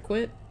 you better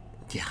quit.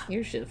 Yeah.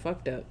 Your shit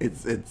fucked up.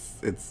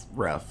 It's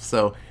rough.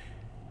 So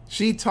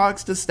she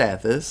talks to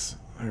Stathis,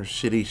 her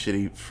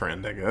shitty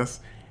friend, I guess,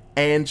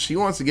 and she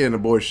wants to get an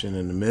abortion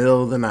in the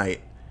middle of the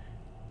night.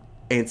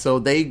 And so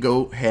they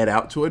head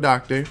out to a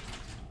doctor.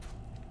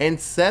 And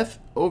Seth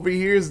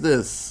overhears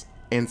this.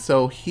 And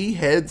so he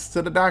heads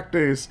to the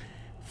doctor's,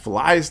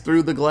 flies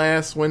through the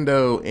glass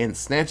window, and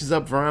snatches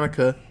up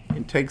Veronica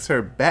and takes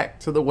her back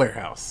to the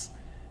warehouse.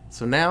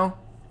 So now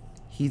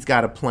he's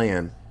got a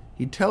plan.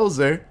 He tells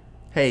her,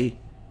 hey,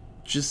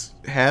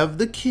 just have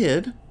the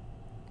kid,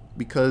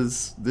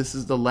 because this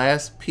is the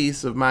last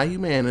piece of my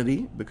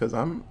humanity, because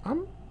I'm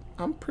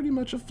pretty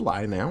much a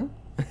fly now.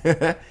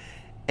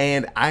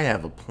 And I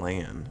have a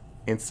plan.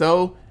 And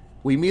so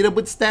we meet up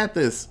with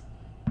Stathis,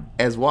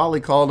 as Wally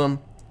called him,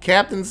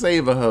 Captain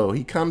Save-A-Ho.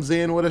 He comes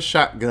in with a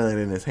shotgun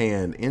in his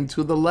hand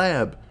into the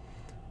lab.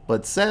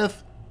 But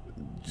Seth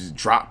just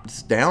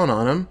drops down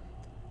on him,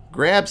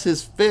 grabs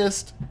his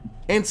fist,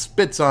 and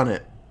spits on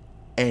it,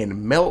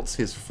 and melts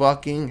his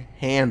fucking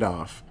hand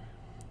off.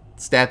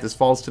 Stathis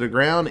falls to the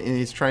ground, and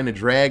he's trying to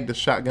drag the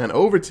shotgun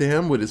over to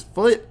him with his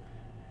foot.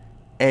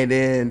 And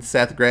then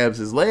Seth grabs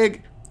his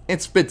leg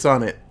and spits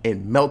on it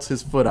and melts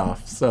his foot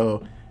off.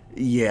 So,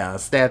 yeah,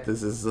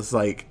 Stathis is just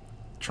like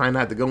trying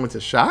not to go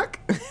into shock.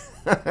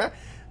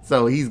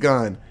 So he's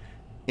gone.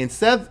 And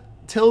Seth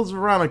tells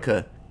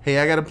Veronica, hey,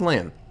 I got a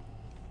plan.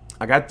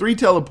 I got 3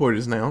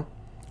 teleporters now.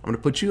 I'm going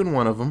to put you in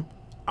one of them.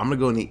 I'm going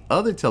to go in the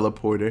other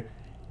teleporter.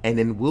 And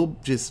then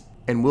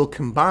we'll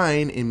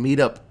combine and meet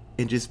up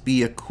and just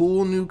be a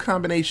cool new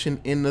combination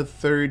in the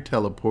 3rd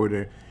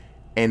teleporter.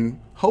 And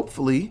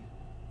hopefully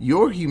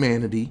your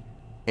humanity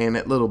and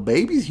that little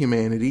baby's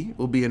humanity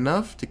will be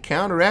enough to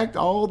counteract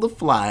all the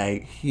fly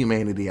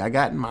humanity I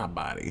got in my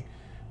body.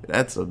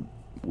 That's a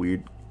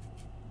weird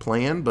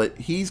plan, but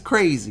he's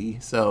crazy.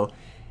 So,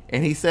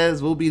 and he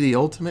says we'll be the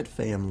ultimate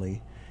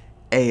family.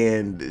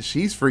 And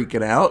she's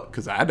freaking out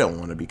because I don't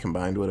want to be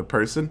combined with a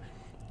person.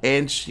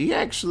 And she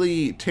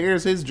actually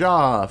tears his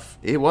jaw off.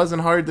 It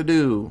wasn't hard to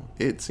do.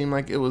 It seemed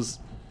like it was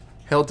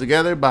held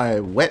together by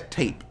wet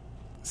tape.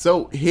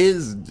 So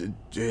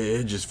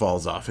it just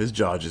falls off. His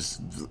jaw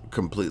just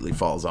completely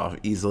falls off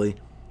easily.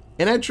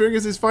 And that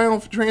triggers his final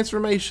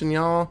transformation,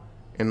 y'all.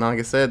 And like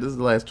I said, this is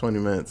the last 20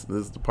 minutes. This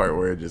is the part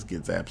where it just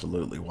gets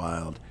absolutely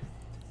wild.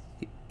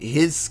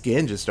 His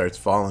skin just starts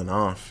falling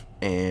off.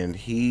 And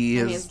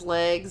his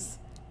legs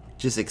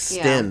just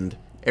extend.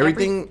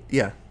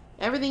 Yeah.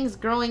 Everything's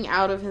growing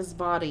out of his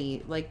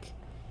body. Like,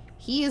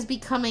 he is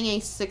becoming a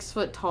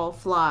 6-foot-tall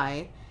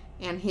fly.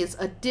 And his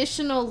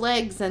additional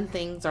legs and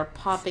things are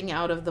popping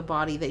out of the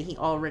body that he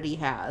already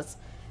has.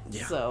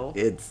 Yeah, so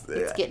it's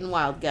getting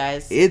wild,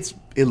 guys. It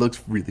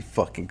looks really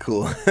fucking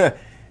cool.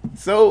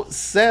 So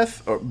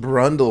Seth, or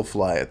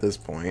Brundlefly at this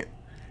point,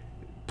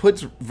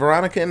 puts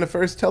Veronica in the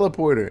first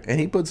teleporter, and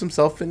he puts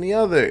himself in the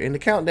other, and the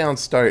countdown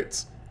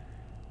starts.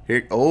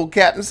 Here, old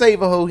Captain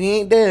Save-A-Ho, he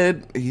ain't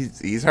dead.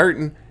 He's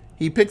hurting.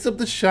 He picks up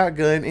the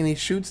shotgun, and he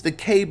shoots the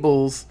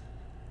cables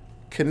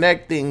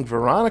connecting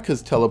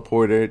Veronica's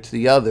teleporter to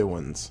the other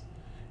ones.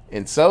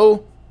 And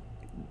so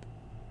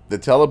the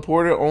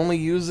teleporter only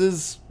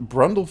uses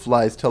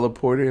Brundlefly's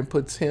teleporter and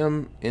puts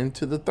him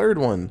into the 3rd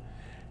one.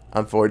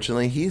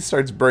 Unfortunately, he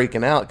starts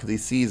breaking out because he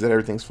sees that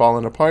everything's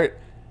falling apart.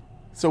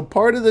 So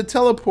part of the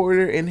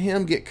teleporter and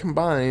him get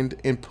combined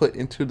and put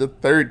into the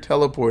 3rd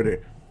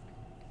teleporter.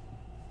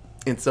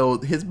 And so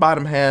his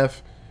bottom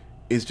half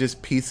is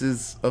just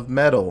pieces of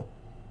metal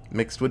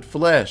mixed with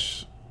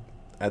flesh.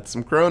 That's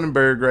some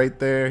Cronenberg right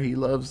there. He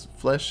loves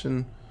flesh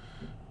and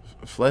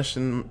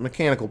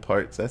mechanical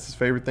parts. That's his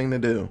favorite thing to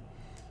do.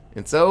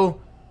 And so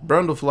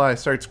Brundlefly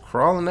starts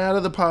crawling out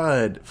of the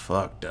pod.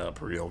 Fucked up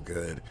real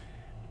good.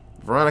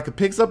 Veronica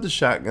picks up the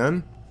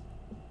shotgun,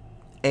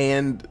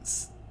 and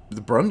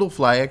the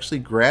Brundlefly actually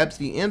grabs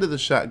the end of the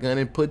shotgun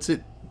and puts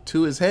it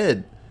to his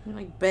head. He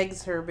like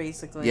begs her,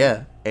 basically.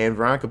 Yeah, and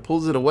Veronica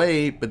pulls it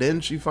away, but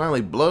then she finally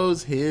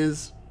blows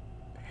his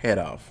head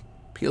off.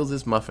 Peels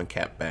his muffin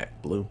cap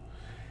back, blue.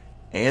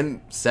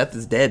 And Seth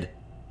is dead.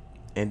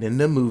 And then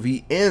the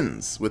movie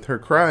ends with her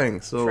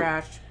crying. So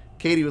trash.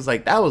 Katie was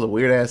like, that was a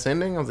weird-ass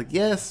ending. I was like,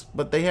 yes,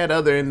 but they had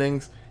other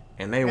endings,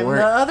 and they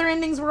weren't. The other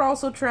endings were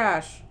also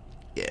trash.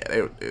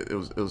 Yeah, it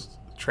was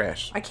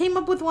trash. I came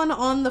up with one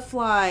on the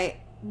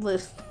fly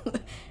list.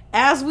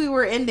 As we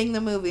were ending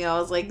the movie, I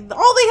was like,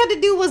 all they had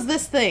to do was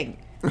this thing.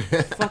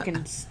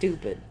 Fucking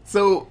stupid.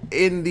 So,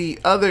 in the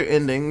other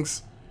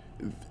endings,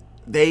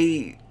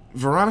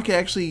 Veronica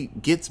actually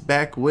gets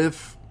back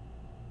with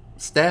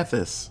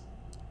Stathis.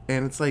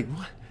 And it's like,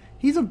 what?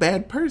 He's a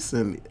bad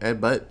person.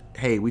 But,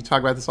 hey, we talk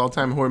about this all the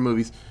time in horror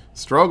movies.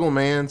 Struggle,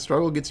 man.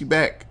 Struggle gets you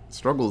back.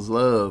 Struggle is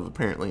love,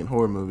 apparently, in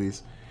horror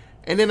movies.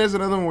 And then there's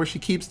another one where she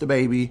keeps the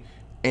baby,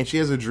 and she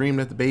has a dream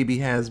that the baby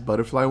has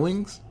butterfly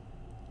wings.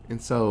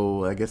 And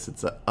so I guess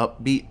it's an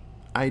upbeat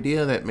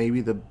idea that maybe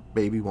the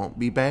baby won't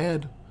be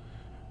bad.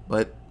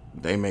 But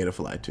they made a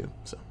fly too.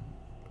 So,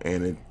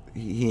 and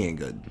he ain't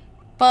good.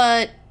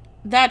 But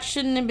that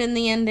shouldn't have been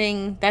the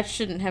ending. That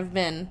shouldn't have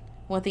been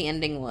what the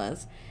ending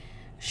was.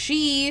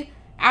 She,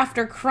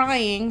 after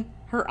crying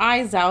her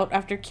eyes out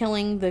after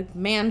killing the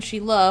man she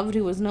loved,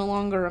 who was no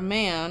longer a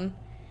man,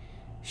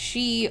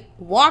 she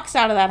walks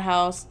out of that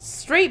house,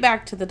 straight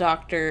back to the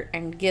doctor,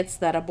 and gets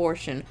that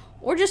abortion.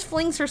 or just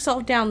flings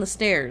herself down the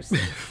stairs.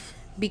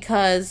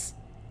 Because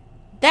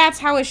that's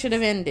how it should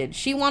have ended.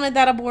 She wanted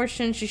that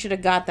abortion. She should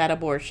have got that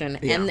abortion.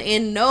 Yeah. And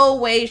in no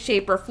way,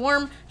 shape, or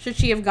form should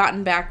she have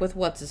gotten back with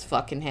what's his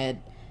fucking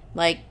head.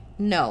 Like,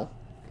 no.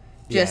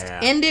 Just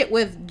end it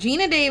with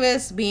Gina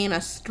Davis being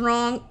a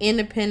strong,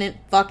 independent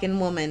fucking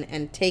woman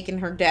and taking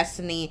her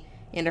destiny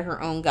into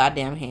her own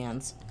goddamn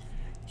hands.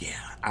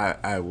 Yeah,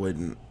 I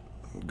wouldn't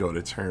go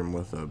to term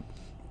with a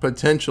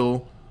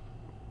potential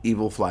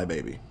evil fly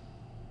baby.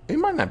 It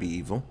might not be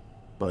evil,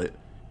 but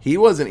he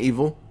wasn't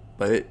evil.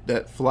 But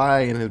that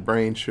fly in his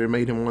brain sure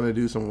made him want to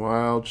do some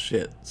wild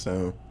shit.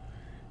 So,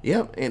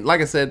 yeah. And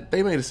like I said,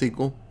 they made a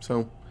sequel.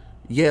 So,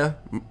 yeah.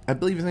 I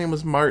believe his name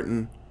was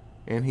Martin.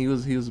 And he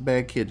was a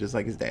bad kid, just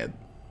like his dad.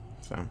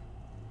 So,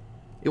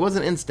 it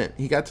wasn't instant.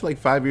 He got to like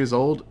 5 years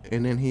old.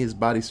 And then his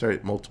body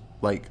started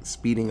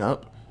speeding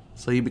up.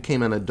 So, he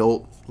became an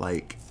adult,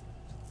 like,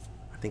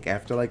 I think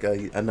after like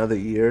another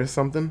year or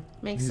something.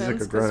 Makes sense.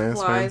 Like a grown-ass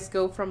flies man.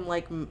 Go from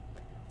like...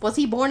 Was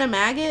he born a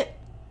maggot?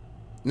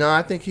 No,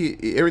 I think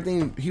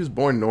he was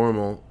born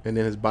normal, and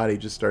then his body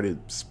just started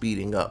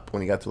speeding up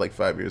when he got to like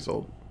 5 years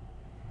old.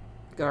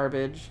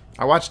 Garbage.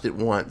 I watched it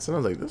once, and I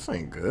was like, this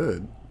ain't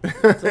good.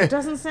 So it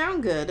doesn't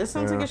sound good. It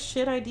sounds like a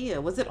shit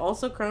idea. Was it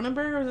also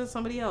Cronenberg, or was it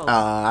somebody else?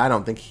 I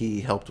don't think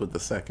he helped with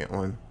the second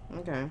one.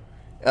 Okay.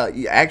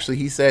 Actually,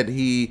 he said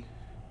the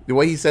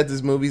way he set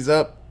his movies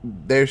up,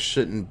 there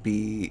shouldn't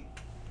be...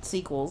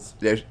 sequels.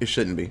 It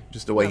shouldn't be.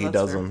 Just the way he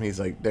does them. He's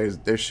like,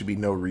 there should be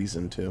no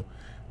reason to.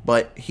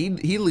 But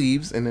he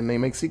leaves, and then they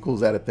make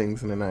sequels out of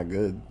things, and they're not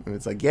good. And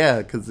it's like,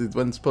 yeah, because it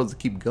wasn't supposed to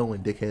keep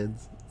going,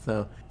 dickheads.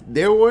 So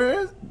there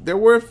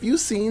were a few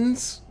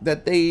scenes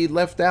that they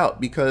left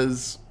out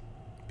because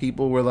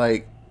people were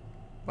like,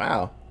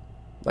 wow,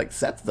 like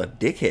Seth's a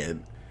dickhead.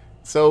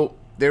 So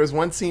there was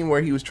one scene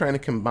where he was trying to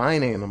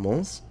combine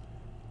animals,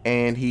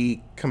 and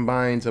he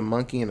combines a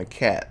monkey and a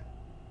cat.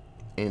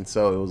 And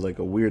so it was like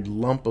a weird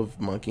lump of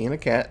monkey and a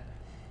cat,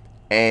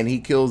 and he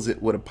kills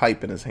it with a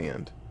pipe in his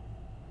hand.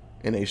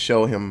 And they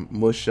show him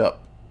mush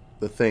up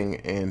the thing,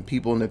 and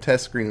people in the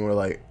test screen were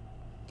like,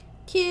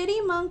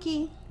 kitty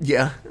monkey.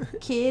 Yeah.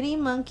 Kitty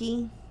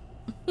monkey.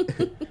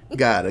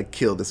 Gotta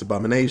kill this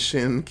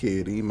abomination,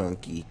 kitty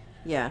monkey.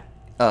 Yeah.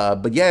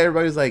 But yeah,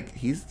 everybody's like,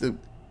 he's the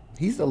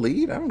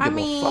lead? I don't give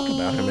a fuck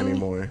about him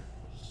anymore.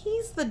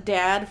 He's the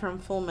dad from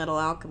Full Metal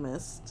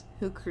Alchemist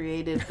who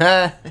created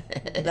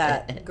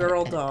that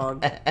girl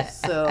dog.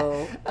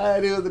 So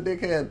I knew it was a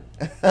dickhead.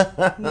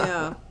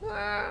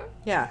 Yeah.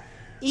 Yeah.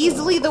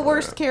 Easily the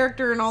worst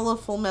character in all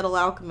of Full Metal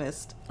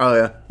Alchemist. Oh,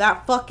 yeah.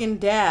 That fucking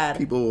dad.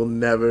 People will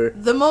never...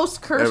 The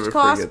most cursed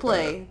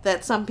cosplay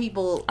that some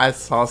people... I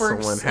saw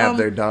someone have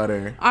their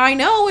daughter. I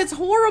know, it's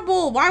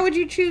horrible. Why would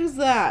you choose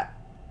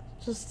that?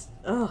 Just,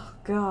 oh,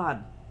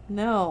 God.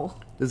 No.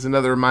 This is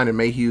another reminder.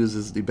 May Hughes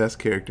is the best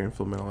character in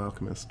Full Metal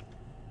Alchemist.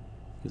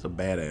 He's a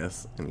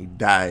badass, and he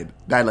died.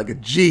 Died like a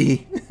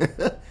G.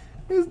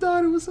 His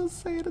daughter was so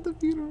sad at the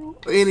funeral.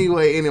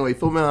 Anyway,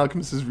 Full Metal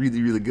Alchemist is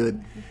really, really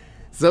good.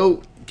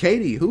 So,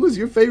 Katie, who was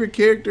your favorite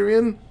character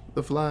in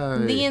The Fly?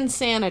 The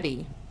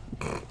insanity.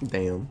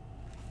 Damn.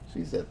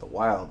 She said the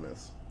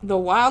wildness. The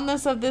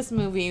wildness of this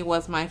movie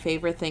was my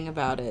favorite thing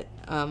about it.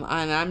 And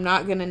I'm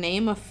not going to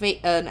name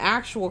an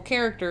actual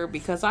character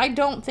because I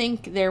don't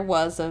think there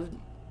was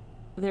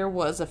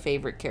a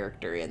favorite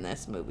character in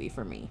this movie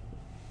for me.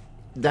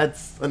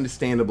 That's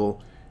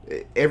understandable.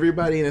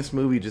 Everybody in this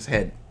movie just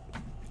had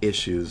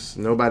issues.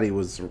 Nobody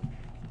was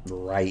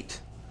right.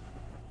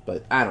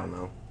 But I don't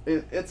know.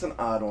 It's an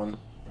odd one.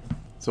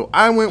 So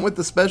I went with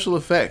the special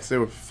effects. They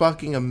were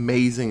fucking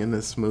amazing in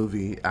this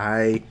movie.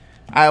 I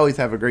always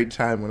have a great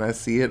time when I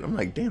see it. I'm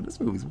like, damn, this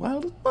movie's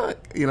wild as fuck,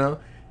 you know?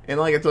 And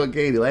like I told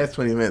Katie, last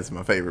 20 minutes is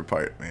my favorite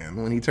part,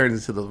 man. When he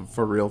turns into the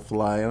for real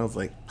fly, and I was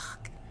like,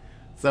 fuck.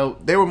 So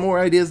there were more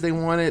ideas they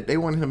wanted. They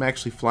wanted him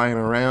actually flying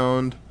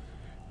around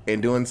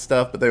and doing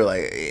stuff, but they were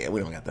like, yeah,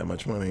 we don't got that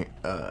much money.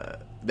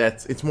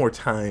 It's more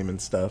time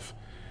and stuff.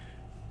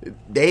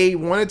 They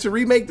wanted to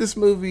remake this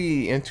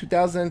movie in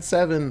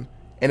 2007,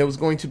 and it was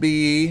going to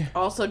be...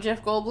 Also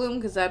Jeff Goldblum,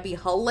 because that'd be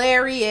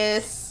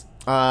hilarious.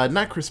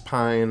 Not Chris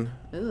Pine.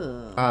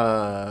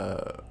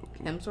 Ugh.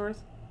 Hemsworth?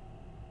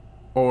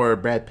 Or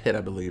Brad Pitt,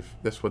 I believe.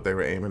 That's what they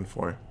were aiming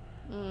for.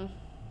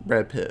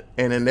 Brad Pitt.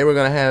 And then they were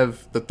going to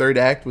have... The third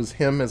act was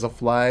him as a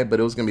fly,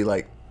 but it was going to be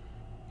like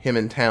him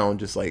in town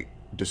just like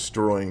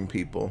destroying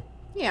people.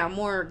 Yeah,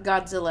 more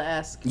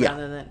Godzilla-esque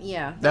rather than...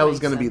 Yeah. That was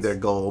going to be their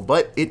goal,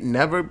 but it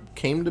never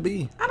came to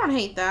be. I don't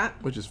hate that.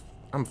 Which is...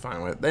 I'm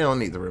fine with it. They don't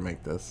need to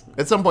remake this.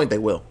 At some point, they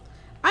will.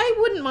 I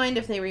wouldn't mind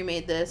if they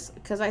remade this,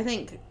 because I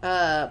think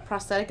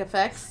prosthetic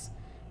effects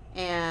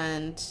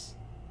and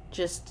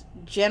just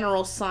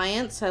general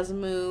science has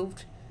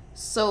moved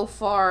so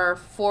far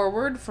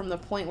forward from the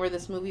point where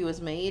this movie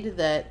was made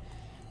that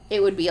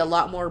it would be a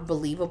lot more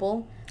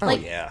believable.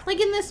 Like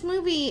in this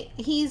movie,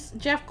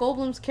 Jeff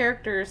Goldblum's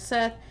character,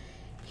 Seth...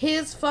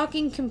 His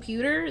fucking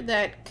computer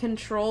that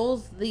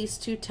controls these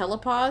two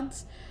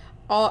telepods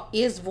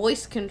is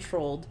voice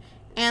controlled.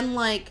 And,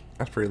 like...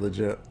 That's pretty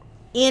legit.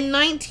 In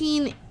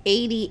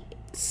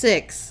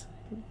 1986,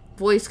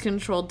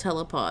 voice-controlled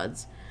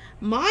telepods.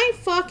 My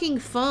fucking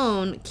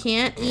phone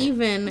can't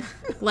even,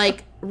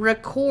 like,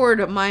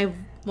 record my,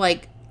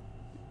 like,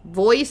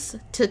 voice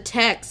to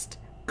text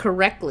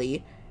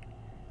correctly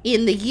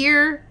in the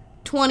year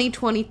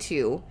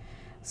 2022.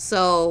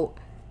 So,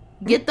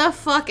 get the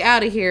fuck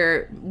out of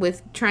here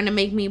with trying to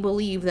make me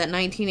believe that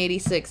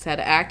 1986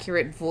 had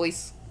accurate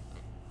voice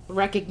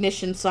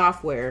recognition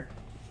software.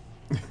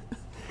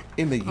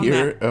 In the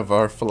year of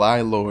our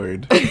Fly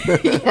Lord.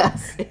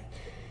 Yes.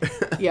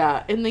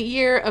 Yeah, in the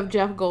year of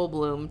Jeff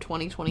Goldblum,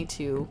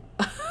 2022.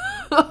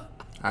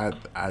 I'm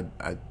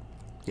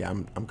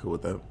cool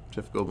with that.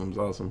 Jeff Goldblum's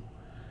awesome.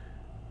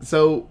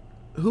 So,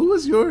 who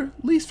was your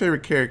least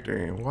favorite character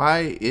and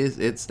why is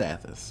it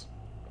Stathis?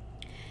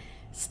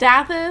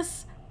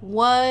 Stathis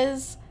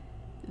was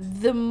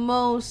the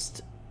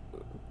most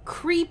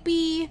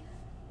creepy,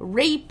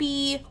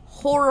 rapey,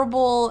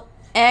 horrible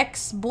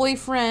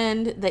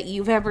ex-boyfriend that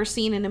you've ever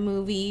seen in a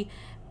movie.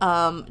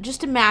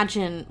 Just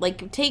imagine,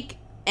 like, take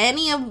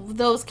any of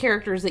those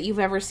characters that you've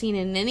ever seen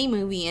in any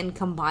movie and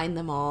combine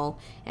them all,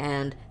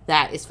 and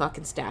that is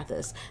fucking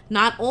Stathis.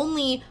 Not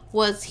only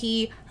was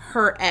he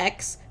her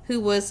ex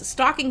who was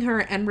stalking her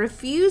and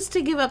refused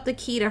to give up the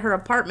key to her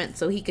apartment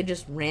so he could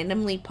just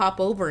randomly pop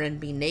over and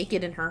be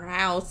naked in her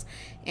house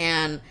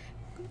and,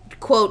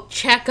 quote,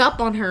 check up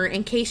on her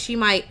in case she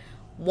might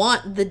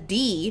want the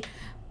D.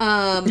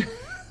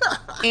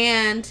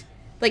 And,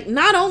 like,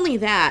 not only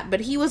that,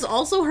 but he was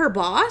also her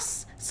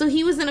boss. So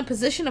he was in a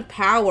position of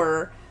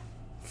power,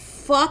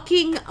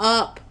 fucking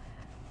up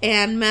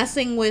and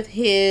messing with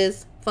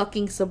his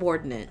fucking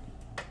subordinate.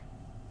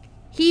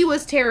 He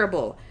was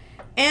terrible.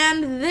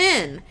 And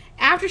then,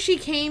 after she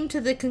came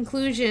to the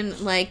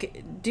conclusion,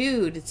 like,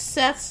 dude,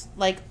 Seth's,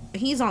 like,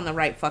 he's on the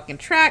right fucking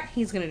track.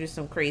 He's gonna do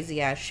some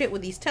crazy ass shit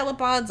with these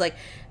telepods. Like,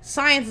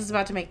 science is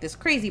about to make this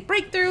crazy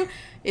breakthrough.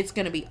 It's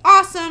gonna be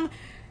awesome.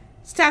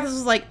 Stathis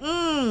was like,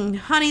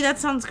 honey, that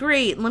sounds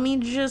great. Let me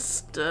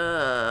just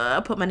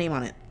put my name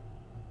on it.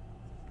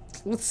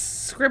 Let's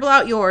scribble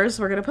out yours.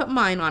 We're going to put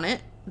mine on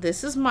it.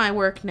 This is my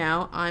work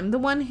now. I'm the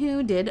one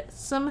who did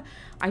some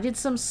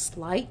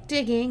slight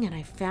digging, and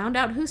I found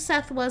out who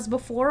Seth was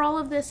before all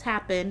of this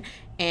happened,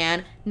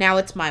 and now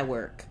it's my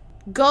work.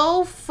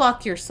 Go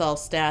fuck yourself,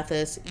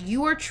 Stathis.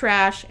 You are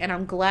trash, and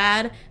I'm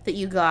glad that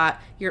you got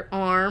your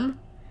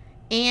arm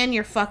and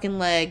your fucking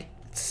leg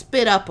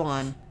spit up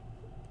on.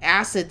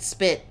 Acid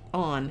spit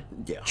on.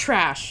 Yeah.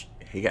 Trash.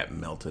 He got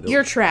melted.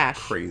 You're trash.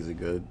 Crazy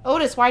good.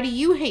 Otis, why do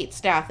you hate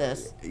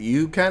Stathis?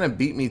 You kind of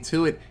beat me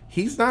to it.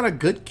 He's not a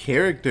good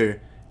character.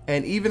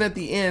 And even at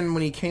the end,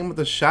 when he came with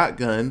a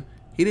shotgun,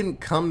 he didn't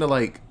come to,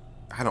 like,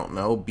 I don't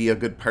know, be a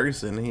good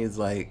person. He's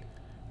like,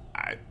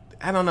 I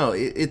don't know.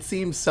 It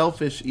seems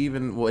selfish,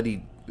 even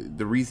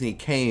the reason he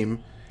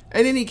came.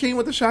 And then he came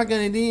with a shotgun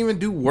and didn't even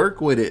do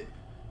work with it.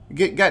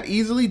 Got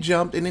easily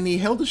jumped, and then he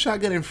held the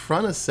shotgun in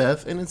front of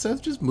Seth, and then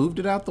Seth just moved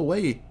it out the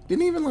way.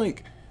 Didn't even,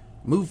 like,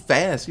 move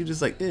fast. He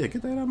just like, yeah,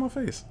 get that out of my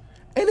face.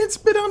 And it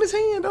spit on his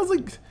hand. I was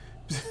like,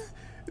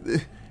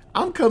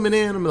 I'm coming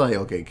in. I'm like,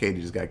 okay,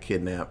 Katie just got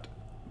kidnapped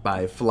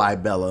by Fly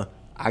Bella.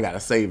 I gotta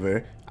save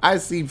her. I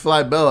see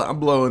Fly Bella.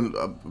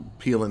 I'm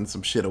peeling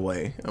some shit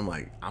away. I'm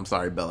like, I'm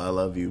sorry, Bella. I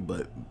love you,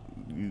 but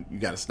you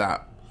gotta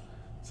stop.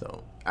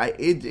 So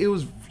it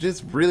was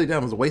just really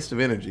dumb. It was a waste of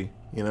energy,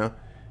 you know?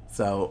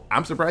 So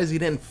I'm surprised he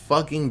didn't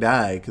fucking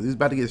die, because he was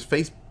about to get his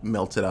face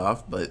melted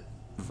off, but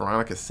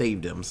Veronica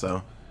saved him.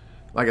 So,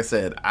 like I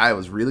said, I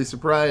was really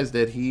surprised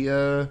that he,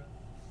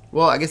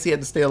 well, I guess he had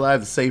to stay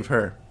alive to save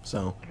her.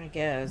 So, I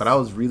guess. But I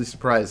was really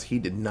surprised he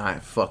did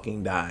not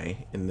fucking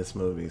die in this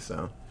movie.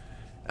 So,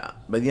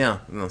 but yeah,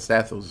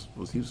 Stathis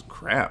he was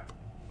crap.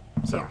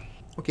 So, yeah.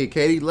 Okay,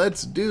 Katie,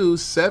 let's do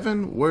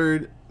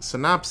 7-word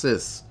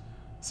synopsis.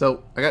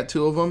 So, I got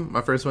 2 of them.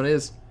 My first one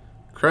is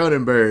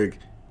Cronenberg,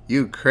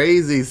 you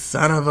crazy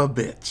son of a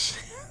bitch.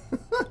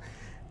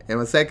 And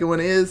my second one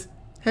is,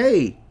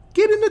 hey,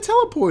 get in the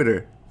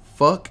teleporter.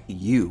 Fuck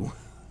you.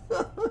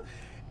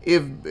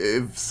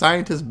 If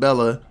Scientist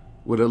Bella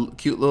with a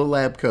cute little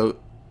lab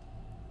coat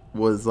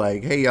was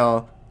like, hey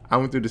y'all, I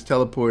went through this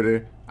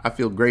teleporter. I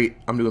feel great.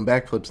 I'm doing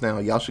backflips now.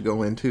 Y'all should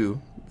go in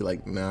too. Be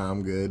like, nah,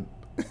 I'm good.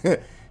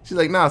 She's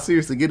like, nah,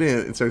 seriously, get in.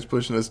 And starts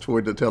pushing us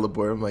toward the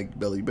teleporter. I'm like,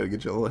 Bella, you better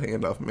get your little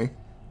hand off me.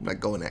 I'm not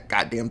going that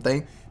goddamn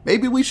thing.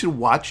 Maybe we should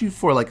watch you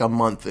for like a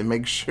month and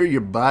make sure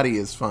your body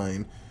is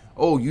fine.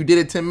 Oh, you did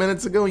it 10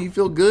 minutes ago and you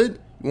feel good?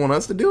 You want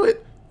us to do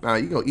it? Nah,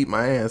 you gonna eat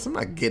my ass. I'm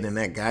not getting in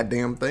that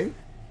goddamn thing.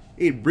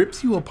 It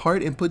rips you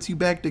apart and puts you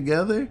back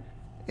together.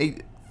 Hey,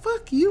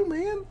 fuck you,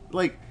 man.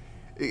 Like,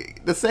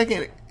 the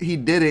second he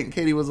did it,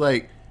 Katie was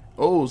like,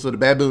 oh, so the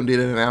baboon did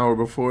it an hour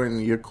before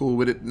and you're cool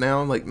with it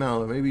now? I'm like,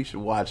 no, maybe you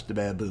should watch the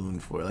baboon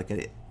for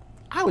like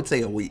I would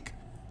say a week.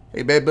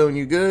 Hey, baboon,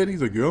 you good?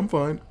 He's like, yeah, I'm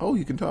fine. Oh,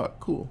 you can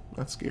talk. Cool.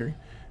 That's scary.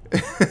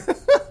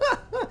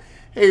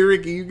 Hey,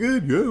 Ricky, you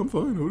good? Yeah, I'm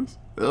fine, Otis.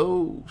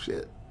 Oh,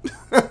 shit.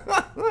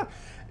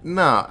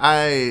 No,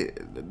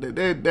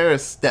 there are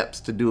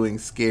steps to doing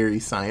scary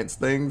science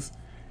things.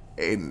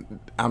 And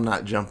I'm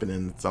not jumping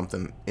in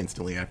something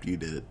instantly after you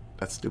did it.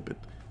 That's stupid.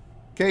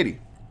 Katie.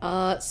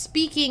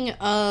 Speaking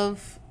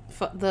of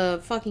the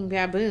fucking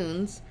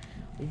baboons,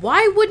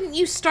 why wouldn't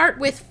you start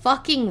with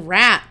fucking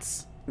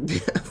rats?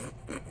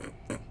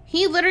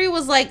 He literally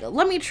was like,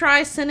 let me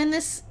try sending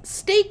this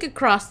steak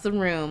across the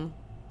room.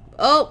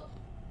 Oh,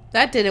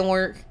 that didn't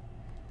work.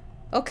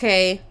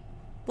 Okay,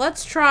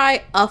 let's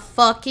try a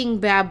fucking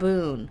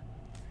baboon.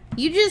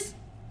 You just...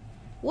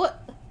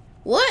 What?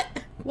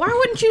 Why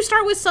wouldn't you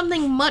start with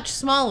something much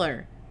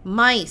smaller?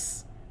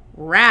 Mice.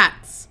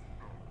 Rats.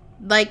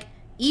 Like,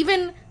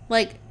 even,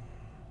 like,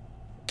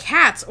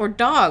 cats or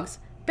dogs.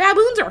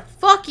 Baboons are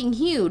fucking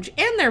huge,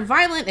 and they're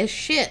violent as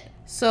shit.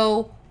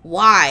 So,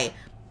 why?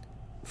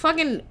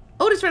 Fucking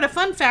Otis read a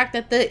fun fact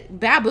that the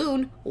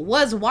baboon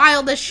was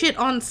wild as shit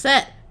on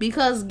set.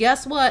 Because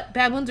guess what?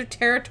 Baboons are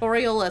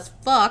territorial as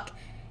fuck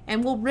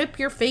and will rip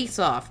your face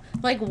off.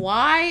 Like,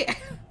 why?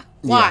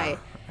 Why?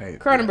 Yeah,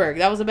 Cronenberg,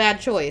 that was a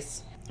bad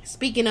choice.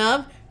 Speaking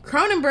of,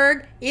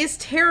 Cronenberg is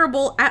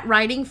terrible at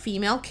writing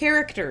female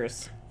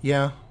characters.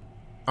 Yeah.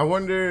 I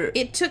wonder...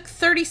 It took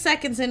 30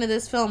 seconds into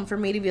this film for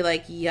me to be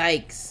like,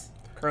 yikes,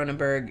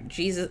 Cronenberg.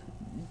 Jesus.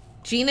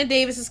 Gina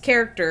Davis's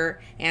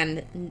character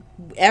and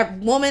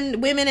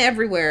women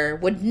everywhere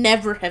would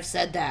never have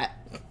said that.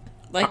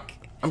 Like...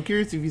 I'm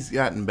curious if he's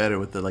gotten better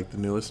with the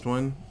newest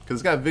one, because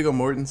it's got Viggo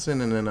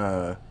Mortensen and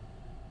then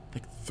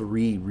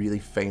 3 really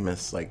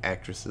famous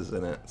actresses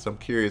in it. So I'm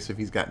curious if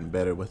he's gotten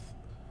better with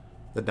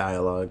the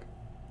dialogue.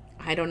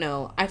 I don't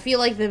know. I feel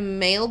like the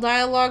male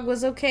dialogue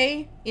was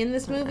okay in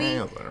this movie.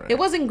 Right. It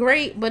wasn't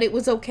great, but it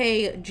was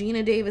okay.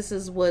 Gina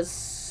Davis's was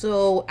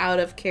so out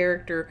of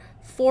character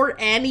for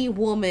any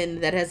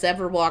woman that has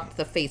ever walked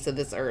the face of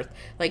this earth.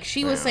 Like,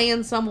 she was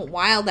saying some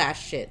wild ass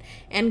shit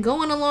and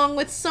going along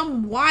with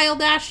some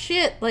wild ass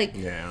shit. Like,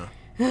 yeah.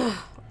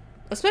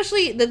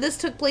 Especially that this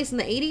took place in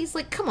the 80s.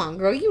 Like, come on,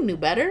 girl, you knew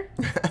better.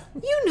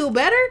 You knew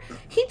better.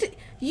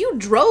 You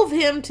drove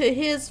him to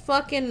his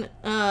fucking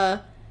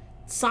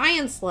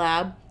science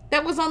lab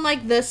that was on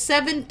the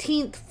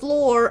 17th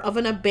floor of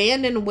an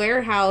abandoned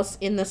warehouse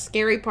in the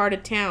scary part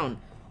of town.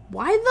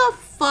 Why the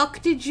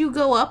fuck did you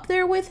go up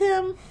there with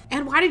him?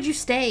 And why did you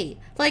stay?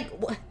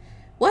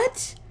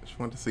 What? She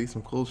wanted to see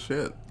some cool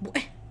shit.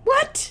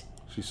 What?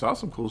 She saw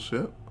some cool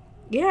shit.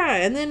 Yeah,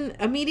 and then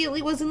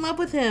immediately was in love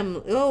with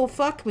him. Oh,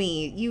 fuck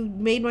me. You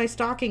made my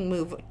stocking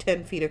move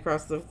 10 feet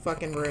across the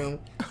fucking room.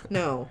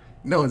 No.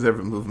 No one's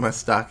ever moved my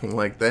stocking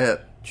like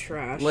that.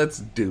 Trash. Let's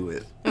do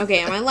it.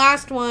 Okay, my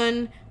last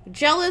one.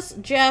 Jealous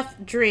Jeff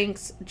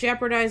drinks,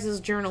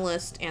 jeopardizes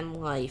journalist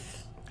and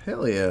life.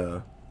 Hell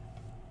yeah.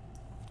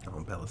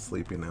 Oh, Bella's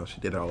sleepy now.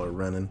 She did all her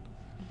running.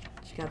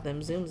 She got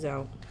them zooms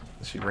out.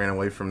 She ran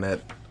away from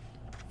that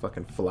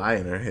fucking fly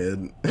in her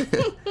head.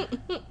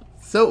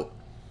 So,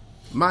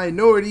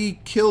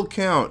 minority kill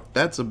count.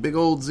 That's a big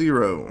old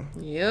 0.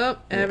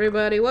 Yep,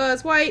 everybody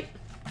was white.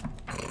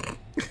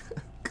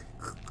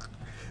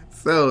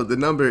 So, the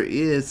number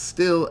is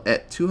still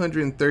at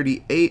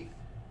 238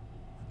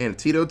 and a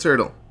Tito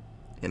Turtle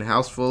in a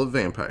house full of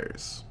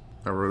vampires.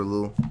 I wrote a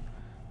little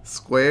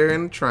square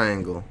and a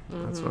triangle.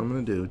 That's what I'm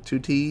going to do. 2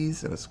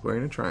 T's and a square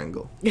and a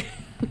triangle.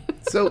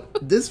 So,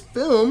 this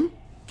film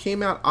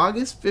came out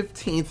August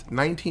 15th,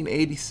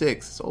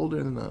 1986. It's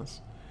older than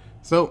us.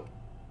 So,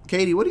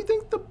 Katie, what do you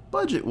think the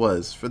budget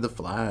was for The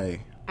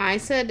Fly? I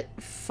said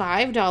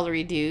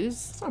 $5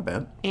 dues. It's not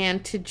bad.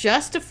 And to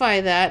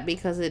justify that,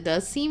 because it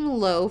does seem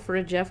low for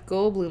a Jeff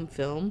Goldblum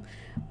film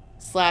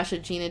 / a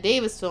Gina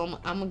Davis film,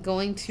 I'm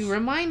going to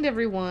remind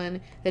everyone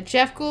that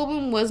Jeff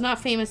Goldblum was not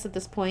famous at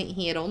this point.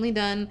 He had only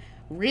done,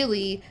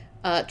 really,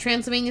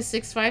 Transylvania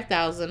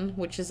 65000,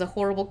 which is a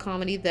horrible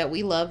comedy that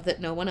we love that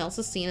no one else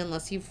has seen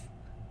unless you've...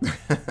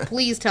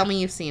 Please tell me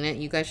you've seen it.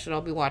 You guys should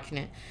all be watching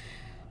it.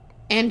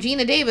 And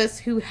Gina Davis,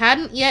 who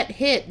hadn't yet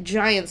hit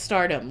giant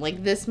stardom.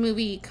 Like, this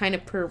movie kind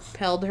of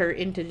propelled her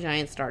into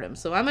giant stardom.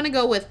 So I'm going to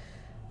go with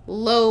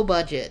low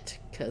budget,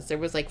 because there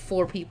was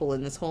 4 people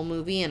in this whole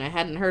movie, and I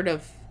hadn't heard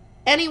of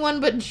anyone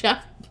but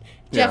Jeff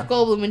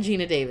Goldblum and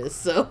Gina Davis.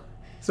 So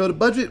the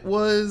budget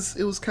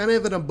was kind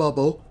of in a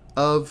bubble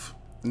of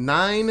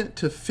 $9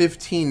 to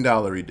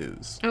 $15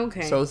 dues.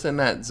 Okay. So it's in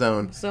that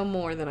zone. So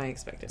more than I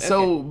expected.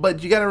 So, okay.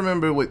 But you got to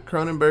remember with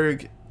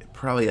Cronenberg,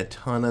 probably a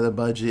ton of the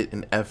budget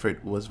and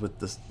effort was with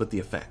the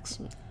effects.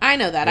 I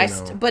know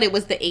that. But it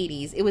was the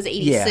 80s. It was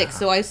 86,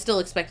 so I still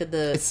expected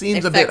the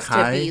effects a bit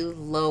high. To be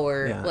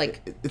lower,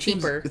 it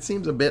cheaper. It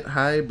seems a bit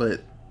high,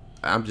 but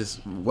I'm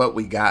just what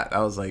we got.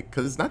 I was like,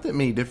 because it's not that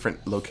many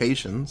different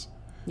locations.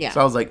 Yeah.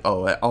 So I was like,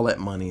 oh, all that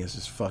money is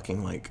just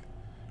fucking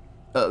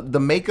the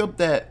makeup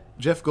that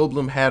Jeff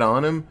Goldblum had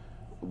on him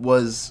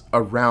was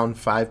around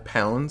 5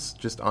 pounds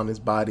just on his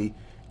body,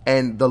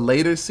 and the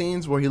later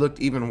scenes where he looked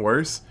even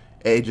worse,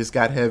 it just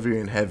got heavier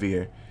and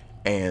heavier,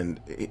 and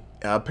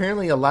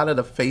apparently a lot of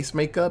the face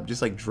makeup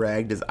just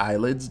dragged his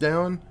eyelids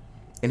down,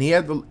 and he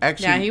had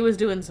he was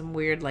doing some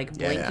weird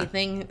blinky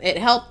thing. It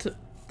helped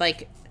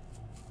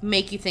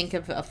make you think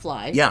of a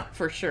fly. Yeah.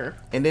 For sure.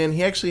 And then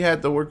he actually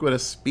had to work with a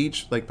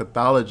speech like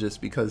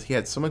pathologist because he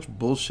had so much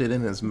bullshit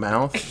in his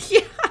mouth. Yeah.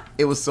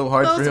 It was so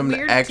hard for Those him to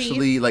weird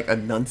actually like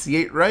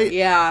enunciate right.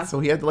 Yeah. So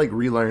he had to like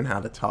relearn how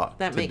to talk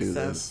That to makes do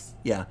sense. this.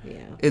 Yeah. Yeah.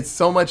 It's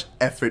so much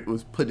effort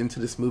was put into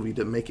this movie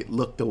to make it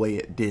look the way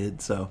it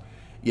did. So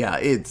yeah,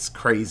 it's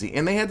crazy.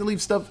 And they had to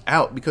leave stuff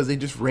out because they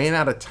just ran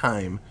out of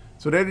time.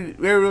 So there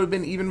would have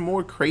been even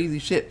more crazy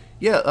shit.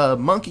 Yeah,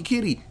 Monkey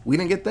Kitty. We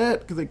didn't get that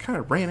because they kind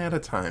of ran out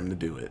of time to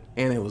do it.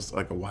 And it was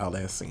like a wild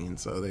ass scene.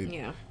 So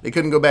they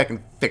couldn't go back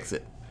and fix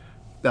it.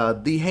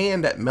 The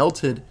hand that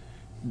melted,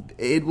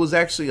 it was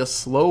actually a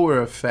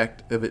slower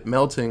effect of it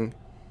melting,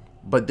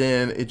 but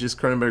then it just,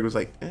 Cronenberg was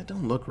like, it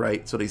don't look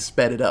right, so they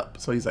sped it up.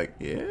 So he's like,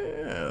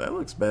 yeah, that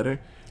looks better.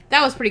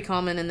 That was pretty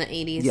common in the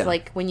 80s. Yeah.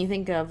 Like, when you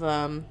think of,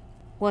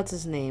 what's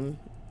his name?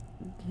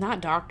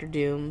 Not Doctor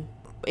Doom.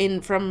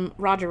 From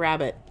Roger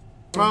Rabbit.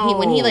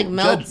 When he like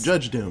melts.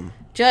 Judge Doom.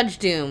 Judge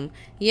Doom.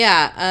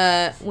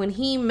 Yeah, when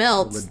he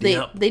melts,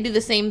 Yep. they do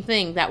the same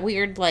thing. That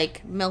weird,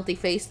 like, melty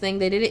face thing.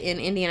 They did it in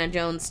Indiana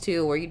Jones,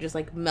 too, where you just,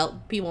 like,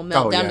 people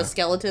melt down to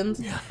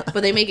skeletons. Yeah.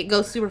 But they make it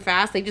go super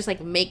fast. They just,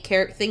 like, make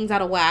things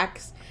out of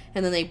wax,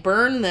 and then they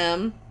burn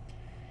them,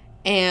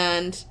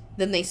 and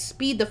then they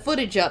speed the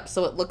footage up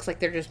so it looks like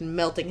they're just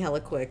melting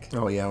hella quick.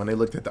 Oh, yeah, when they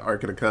looked at the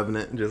Ark of the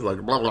Covenant and just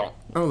like, blah, blah.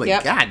 I was like,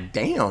 Yep. God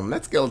damn,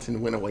 that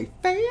skeleton went away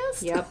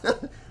fast.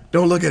 Yep.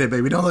 Don't look at it,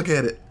 baby, don't look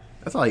at it.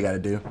 That's all you gotta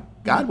do.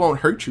 God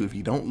won't hurt you if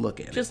you don't look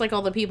at it. Just like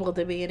all the people at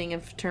the beginning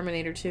of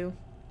Terminator 2.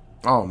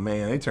 Oh,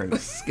 man, they turned the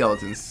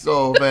skeleton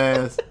so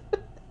fast.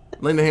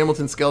 Linda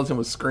Hamilton's skeleton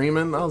was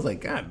screaming. I was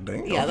like, God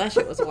damn. Yeah, that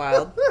shit was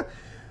wild.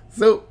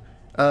 So,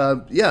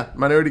 yeah,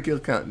 minority kill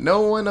count.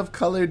 No one of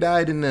color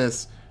died in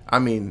this. I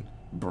mean,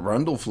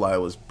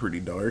 Brundlefly was pretty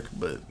dark,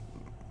 but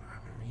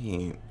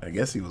I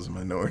guess he was a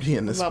minority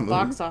in this About movie.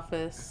 box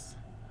office.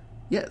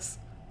 Yes.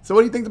 So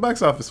what do you think the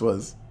box office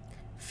was?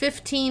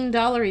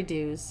 $15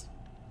 dues.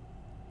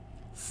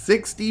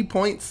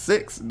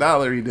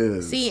 $60.6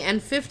 dues. See,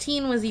 and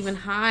 15 was even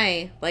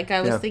high. Like, I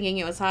was Yeah. thinking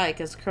it was high,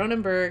 because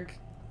Cronenberg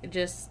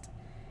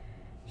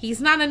he's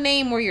not a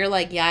name where you're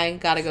like, yeah, I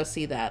gotta go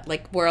see that.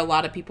 Like, where a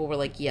lot of people were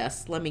like,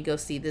 yes, let me go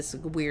see this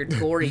weird,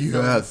 gory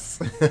film. Yes.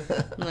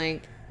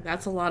 Like,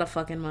 that's a lot of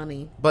fucking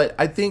money. But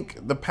I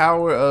think the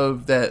power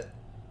of that,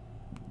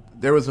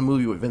 there was a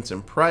movie with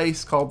Vincent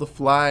Price called The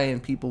Fly,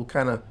 and people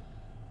kind of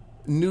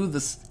knew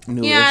this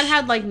newish. Yeah, it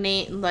had, like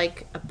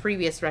a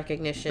previous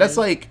recognition. That's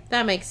like,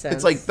 that makes sense.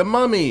 it's like The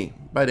Mummy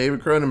by David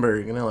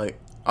Cronenberg, and they're like,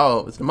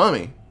 oh, it's The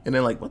Mummy. And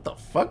they're like, what the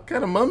fuck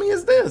kind of mummy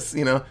is this?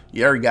 You know,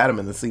 you already got him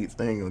in the seats.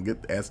 They ain't gonna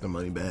ask the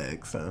money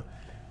back. So,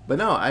 but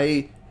no,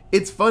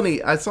 it's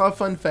funny. I saw a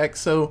fun fact.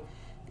 So,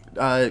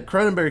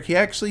 Cronenberg, he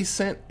actually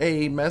sent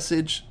a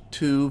message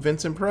to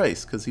Vincent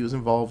Price because he was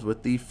involved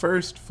with the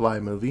first Fly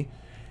movie.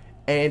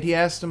 And he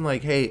asked him,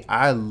 like, hey,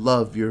 I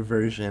love your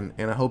version,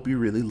 and I hope you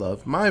really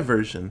love my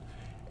version.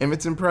 And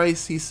Vincent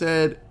Price, he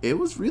said, it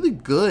was really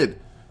good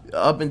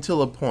up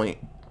until a point.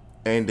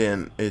 And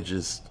then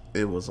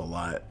it was a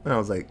lot. And I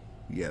was like,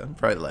 yeah,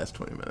 probably the last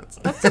 20 minutes.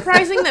 That's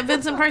surprising that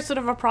Vincent Price would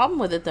have a problem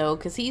with it, though,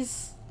 because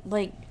he's,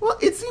 like... Well,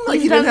 it seemed like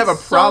he he's didn't have a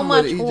done so problem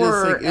with it. much He just,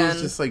 horror like, it was and-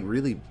 just, like,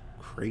 really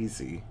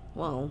crazy.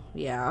 Well,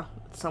 yeah.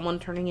 Someone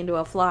turning into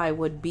a fly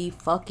would be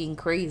fucking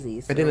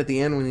crazy. So. And then at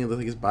the end, when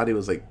his body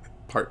was, like,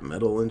 part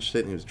metal and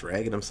shit, and he was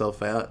dragging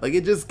himself out, like,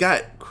 it just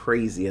got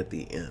crazy at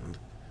the end.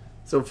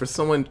 So for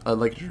someone,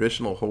 like, a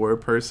traditional horror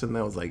person,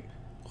 that was like,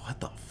 what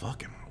the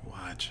fuck am I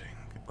watching?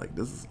 Like,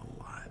 this is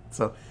a lot.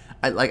 So,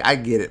 I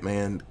get it,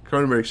 man.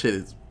 Cronenberg shit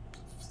is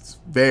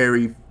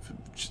very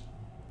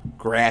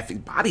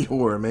graphic body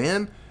horror,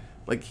 man.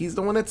 Like, he's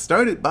the one that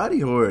started body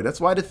horror. That's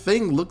why The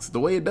Thing looks the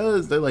way it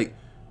does. They're like,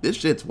 this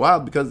shit's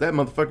wild because that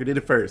motherfucker did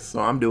it first,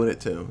 so I'm doing it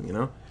too, you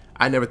know?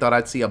 I never thought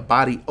I'd see a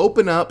body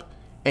open up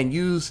and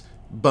use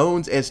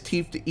bones as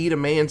teeth to eat a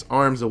man's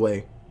arms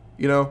away,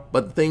 you know?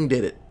 But The Thing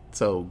did it,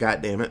 so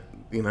goddamn it,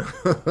 you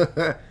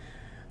know?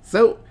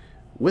 So,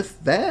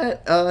 with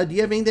that, do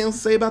you have anything else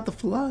to say about The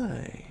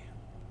Fly?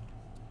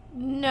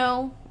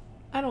 No,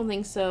 I don't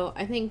think so.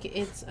 I think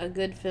it's a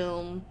good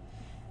film.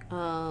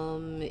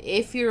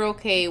 If you're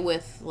okay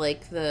with,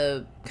 like,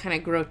 the kind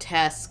of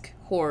grotesque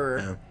horror.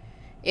 Yeah.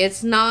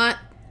 It's not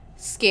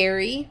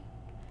scary,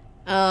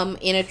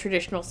 in a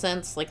traditional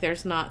sense. Like,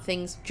 there's not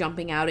things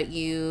jumping out at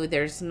you.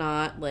 There's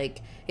not,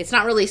 like... It's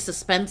not really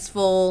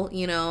suspenseful,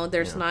 you know?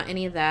 There's not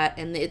any of that.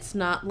 And it's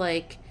not,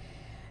 like...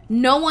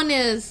 No one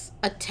is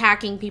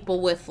attacking people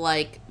with,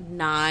 like,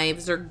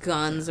 knives or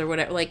guns or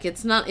whatever. Like,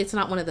 it's not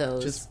one of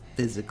those. Just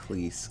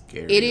physically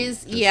scary. It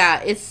is, yeah.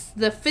 It's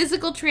the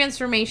physical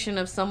transformation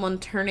of someone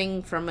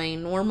turning from a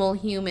normal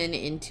human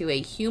into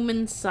a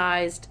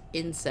human-sized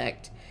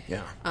insect.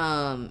 Yeah.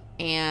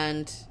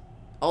 And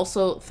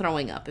also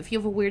throwing up. If you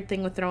have a weird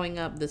thing with throwing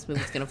up, this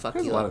movie's gonna fuck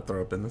There's you a lot up. of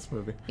throw up in this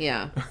movie.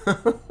 Yeah.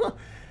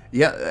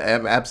 Yeah,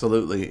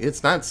 absolutely.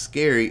 It's not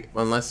scary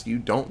unless you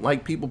don't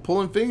like people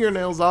pulling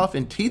fingernails off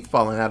and teeth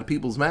falling out of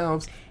people's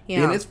mouths.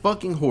 Yeah. And it's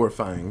fucking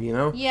horrifying, you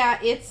know? Yeah,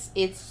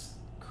 it's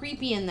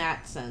creepy in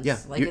that sense. Yeah,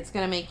 Like, it's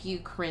gonna make you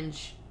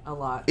cringe a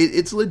lot.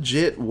 It's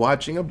legit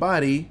watching a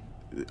body.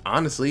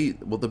 Honestly,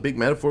 well, the big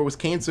metaphor was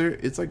cancer.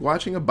 It's like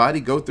watching a body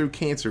go through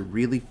cancer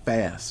really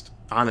fast.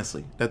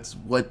 Honestly, that's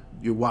what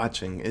you're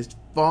watching. It's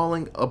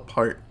falling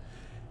apart.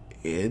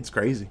 It's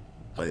crazy,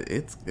 but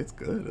it's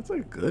good. It's a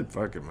good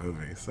fucking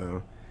movie.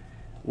 So,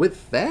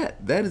 with that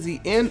is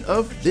the end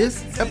of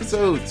this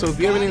episode. So if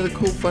you have any other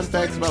cool fun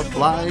facts about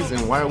flies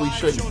and why we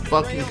shouldn't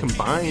fucking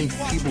combine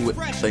people with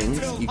things,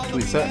 you can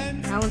tweet us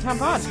at Allentown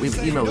Pod. We have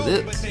an email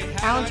at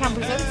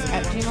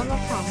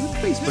AllentownPresents@gmail.com.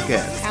 Facebook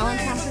at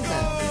Allentown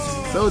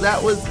Presents. So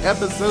that was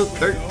episode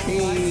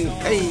 13.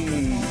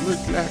 Hey,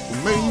 look like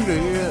we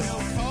made it.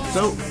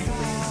 So,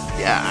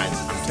 yeah, I'm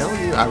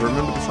telling you, I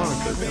remember the song,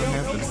 so it's gonna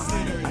happen.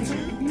 I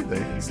didn't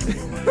either.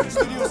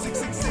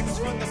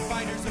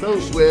 So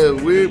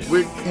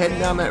we're heading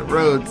down that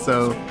road.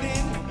 So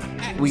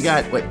we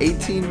got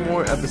 18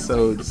 more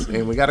episodes,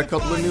 and we got a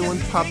couple of new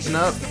ones popping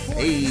up.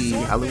 Hey,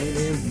 Halloween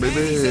is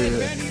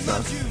baby.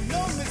 So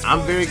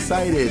I'm very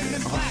excited.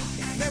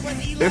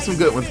 There's some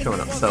good ones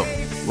coming up. So,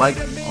 like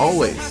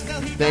always,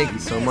 thank you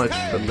so much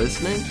for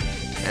listening,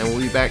 and we'll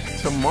be back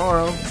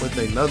tomorrow with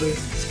another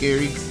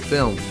scary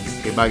film.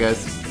 Okay, bye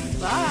guys.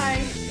 Bye.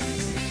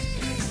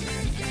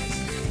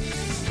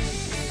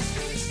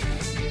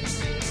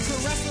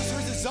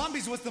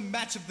 Zombies was the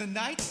match of the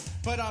night,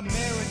 but our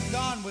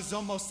marathon was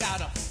almost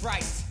out of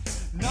fright.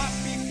 Not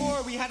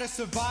before we had a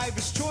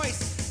survivor's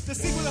choice. The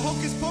sequel to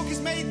Hocus Pocus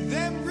made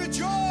them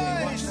rejoice.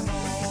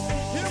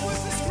 It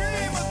was the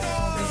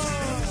scream-a-thon.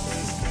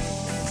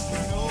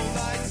 No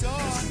lights on,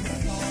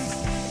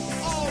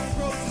 all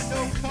pros and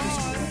no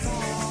cons.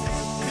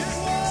 It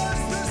was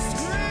the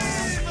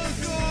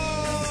scream-a-thon.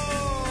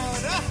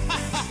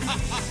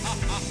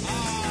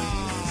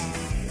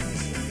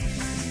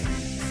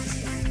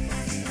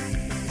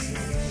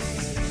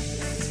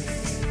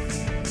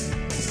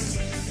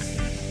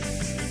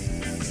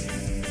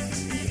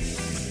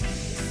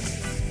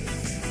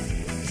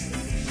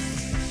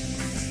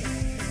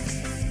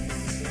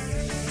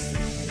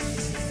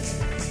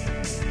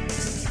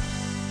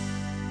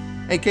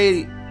 Hey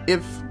Katie,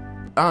 if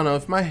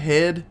my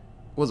head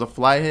was a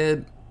fly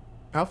head,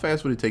 how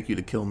fast would it take you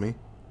to kill me?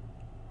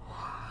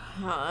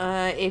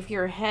 If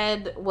your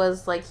head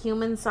was like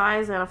human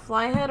size and a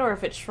fly head, or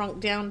if it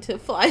shrunk down to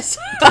fly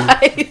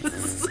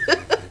size. Because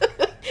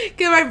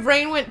my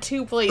brain went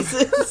two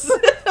places.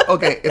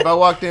 Okay, if I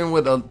walked in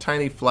with a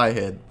tiny fly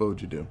head, what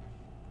would you do?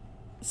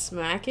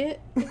 Smack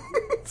it.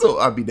 So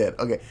I'd be dead.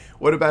 Okay,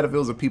 what about if it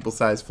was a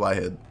people-sized fly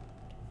head?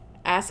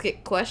 Ask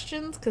it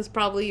questions, because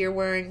probably you're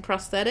wearing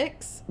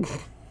prosthetics.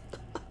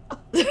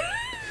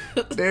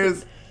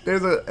 There's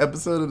a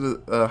episode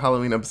of the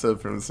Halloween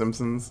episode from The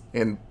Simpsons,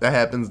 and that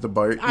happens to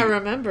Bart. I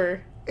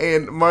remember.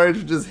 And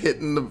Marge just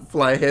hitting the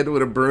fly head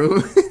with a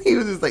broom. He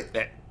was just like,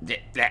 he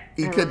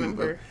couldn't.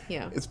 Remember.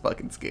 Yeah. It's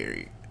fucking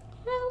scary.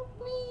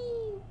 Help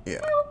me. Yeah.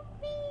 Help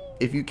me.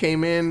 If you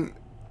came in,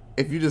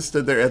 if you just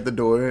stood there at the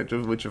door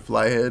just with your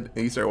fly head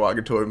and you started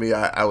walking toward me,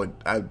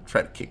 I'd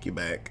try to kick you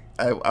back.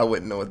 I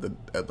wouldn't know what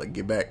I'd like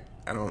get back.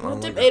 I don't know.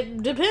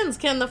 It depends.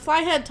 Can the fly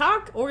head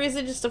talk, or is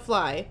it just a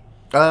fly?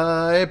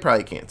 It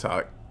probably can't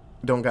talk.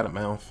 Don't got a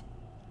mouth.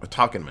 A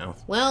talking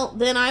mouth. Well,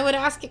 then I would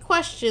ask it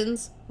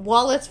questions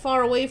while it's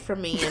far away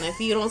from me, and if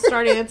you don't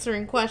start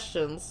answering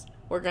questions,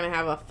 we're gonna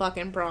have a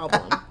fucking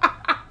problem.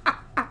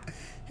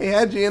 Hey,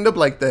 how'd you end up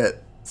like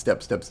that?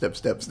 Step, step, step,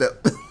 step,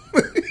 step.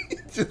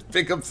 Just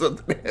pick up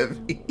something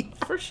heavy.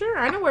 For sure.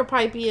 I know where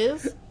Pipey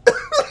is.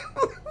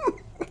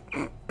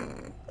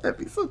 That'd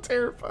be so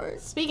terrifying.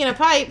 Speaking of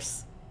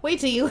pipes,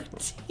 wait till you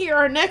hear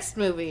our next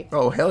movie.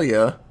 Oh, hell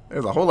yeah.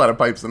 There's a whole lot of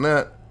pipes in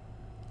that.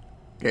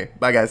 Okay,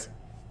 bye guys.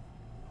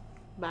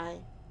 Bye.